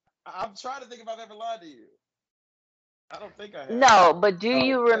 I'm trying to think if I've ever lied to you. I don't think I have. No, but do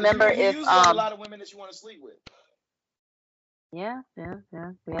you remember you if usually have a lot of women that you want to sleep with? Yeah,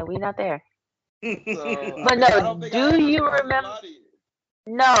 we not there. So, but no, do you remember?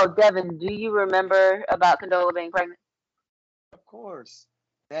 No, Devin, do you remember about Condola being pregnant? Of course.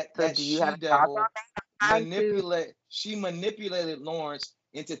 That do you have she-devil manipulated Lawrence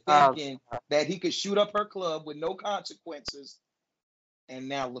into thinking that he could shoot up her club with no consequences. And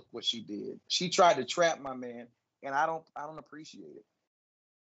now look what she did. She tried to trap my man, and I don't appreciate it.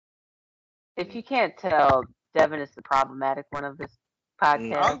 If you can't tell, Devin is the problematic one of this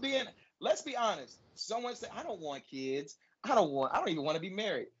podcast. Let's be honest. Someone said, I don't want kids. I don't even want to be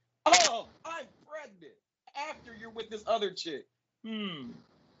married. Oh, I'm pregnant after you're with this other chick.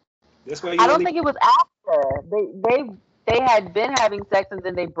 That's why I don't think it was after. They had been having sex and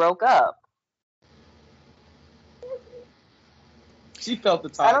then they broke up. She felt the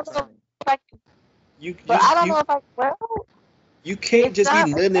time. I don't know if I. Well, you can't just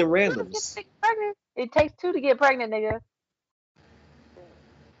be letting in randoms. It takes two to get pregnant, nigga.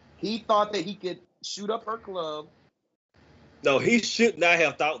 He thought that he could shoot up her club. No, he should not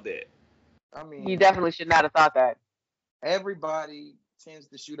have thought that. I mean, he definitely should not have thought that. Everybody tends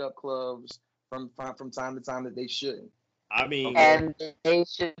to shoot up clubs from time to time that they shouldn't. I mean, and they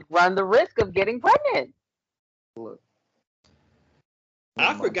should run the risk of getting pregnant. Look.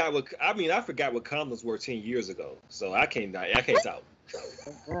 I forgot what condoms were 10 years ago, so I can't talk.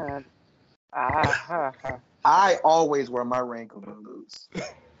 I always wear my wrinkle boots.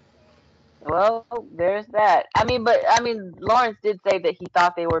 Well, there's that. I mean, Lawrence did say that he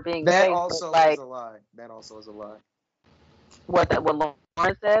thought they were being. That also is a lie. That also is a lie. What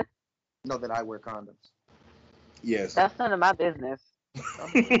Lawrence said? No, that I wear condoms. Yes. That's none of my business.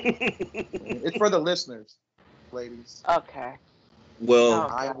 It's for the listeners, ladies. Okay. Well,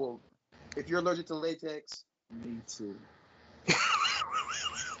 I will. If you're allergic to latex, me too.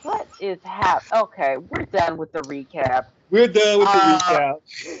 What is happening? Okay, we're done with the recap. We're done with the recap.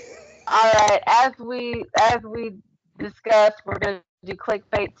 All right, as we discussed, we're gonna do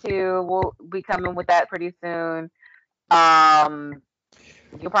Clickbait 2. We'll be coming with that pretty soon.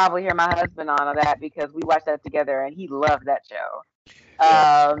 You'll probably hear my husband on that because we watched that together and he loved that show.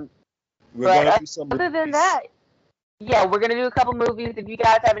 But other than that, yeah, we're gonna do a couple movies. If you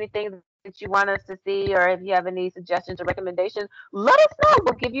guys have anything that you want us to see, or if you have any suggestions or recommendations, let us know.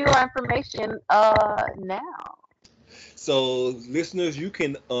 We'll give you our information now. So, listeners, you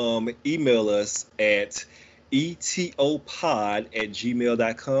can email us at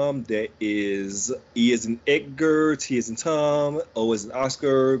etopod@gmail.com. That is E as in Edgar, T as in Tom, O as in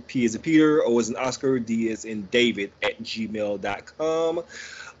Oscar, P as in Peter, O as in Oscar, D as in David @gmail.com.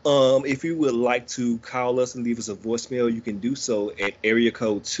 If you would like to call us and leave us a voicemail, you can do so at area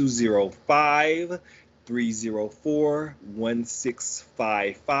code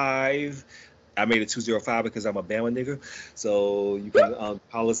 205-304-1655. I made it 205 because I'm a Bama nigga. So you can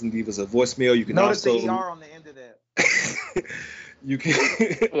call us and leave us a voicemail. You can notice also the ER on the end of that. You can.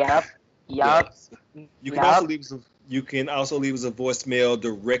 Yep. You can also leave us a voicemail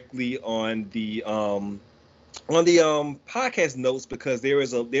directly on the podcast notes, because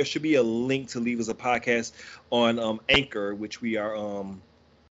there should be a link to leave us a podcast on Anchor, which we are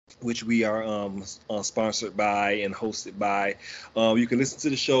which we are sponsored by and hosted by. You can listen to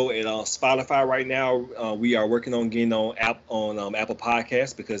the show at Spotify right now. We are working on getting on Apple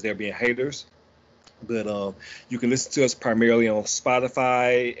Podcasts because they're being haters. But you can listen to us primarily on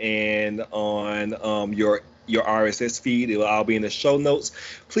Spotify and on your RSS feed. It will all be in the show notes.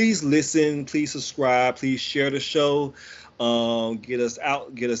 Please listen. Please subscribe. Please share the show. Get us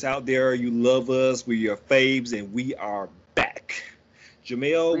out there. You love us. We're your faves, and we are back.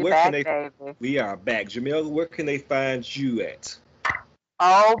 Jamel, we are back. Jamel, where can they find you at?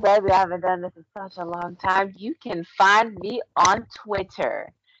 Oh, baby, I haven't done this in such a long time. You can find me on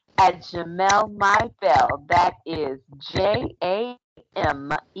Twitter at Jamel Mybelle. That is JAMELEMYBELLE.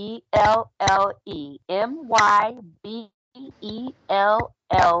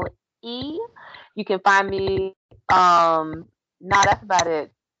 You can find me. That's about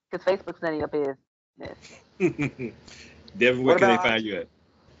it. Because Facebook's none of your business. Devin, where can they find you at?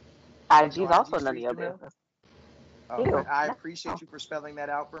 IG's also none of your business. I appreciate you for spelling that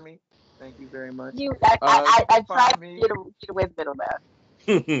out for me. Thank you very much. I tried to get away with middle math.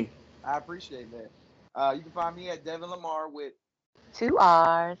 I appreciate that. You can find me at Devin Lamar with 2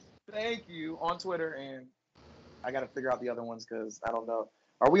 R's. Thank you on Twitter, and I got to figure out the other ones because I don't know.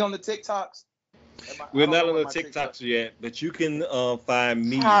 Are we on the TikToks? We're not on the TikToks yet, but you can find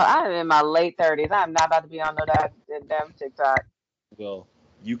me. I'm in my late 30s. I'm not about to be on no damn TikTok. Well,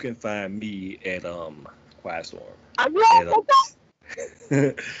 you can find me at Quiet Storm.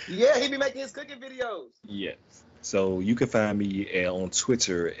 Yeah, he be making his cooking videos. Yes. So you can find me on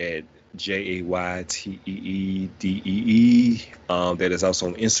Twitter at JAYTEEDEE. That is also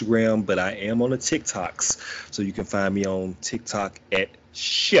on Instagram, but I am on the TikToks. So you can find me on TikTok at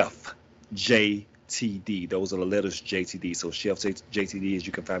Chef JTD. Those are the letters JTD. So Chef JTD is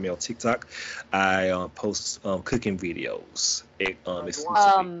you can find me on TikTok. I post cooking videos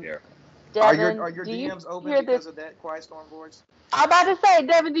exclusively there. Devin, are your DMs open because of that Quiet Storm voice? I'm about to say,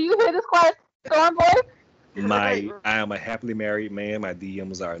 Devin, do you hear this Quiet Storm voice? I am a happily married man. My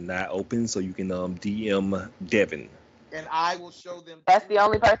DMs are not open, so you can DM Devin. And I will show them. That's the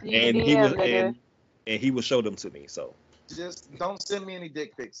only person you can DM. And he will show them to me. So just don't send me any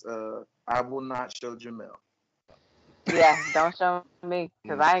dick pics. I will not show Jamel. Yeah, don't show me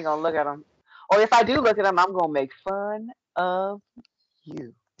because I ain't gonna look at them. Or if I do look at them, I'm gonna make fun of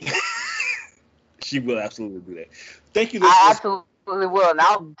you. She will absolutely do that. Thank you. I absolutely will.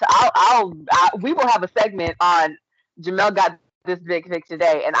 And we will have a segment on Jamel got this dick pic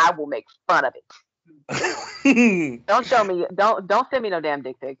today, and I will make fun of it. Don't show me. Don't send me no damn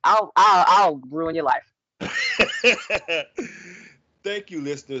dick pic. I'll ruin your life. Thank you,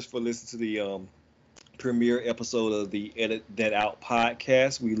 listeners, for listening to the premiere episode of the Edit That Out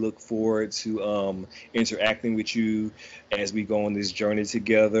podcast. We look forward to interacting with you as we go on this journey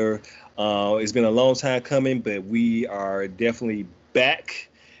together. It's been a long time coming, but we are definitely back.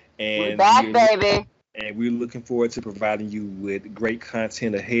 And we're back, baby. And we're looking forward to providing you with great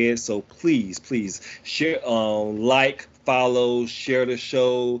content ahead. So please share, like, follow, share the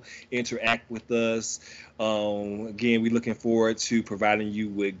show, interact with us. Again, we're looking forward to providing you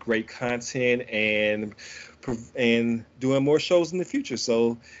with great content and doing more shows in the future.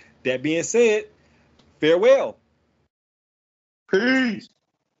 So that being said, farewell. Peace.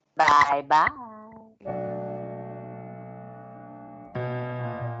 Bye.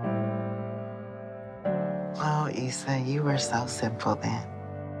 Oh, Issa, you were so simple then.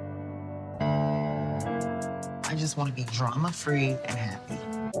 I just want to be drama-free and happy.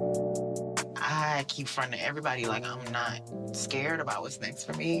 I keep fronting to everybody like I'm not scared about what's next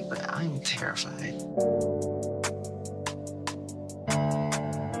for me, but I'm terrified.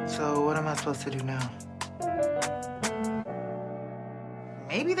 So what am I supposed to do now?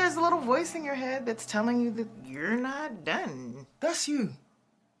 Maybe there's a little voice in your head that's telling you that you're not done. That's you.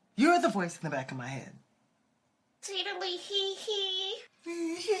 You're the voice in the back of my head. Teetily hee hee.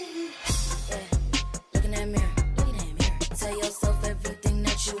 Yeah, look in that mirror. Tell yourself everything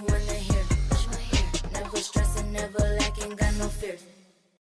that you wanna hear. Never stressing, never lacking, got no fear.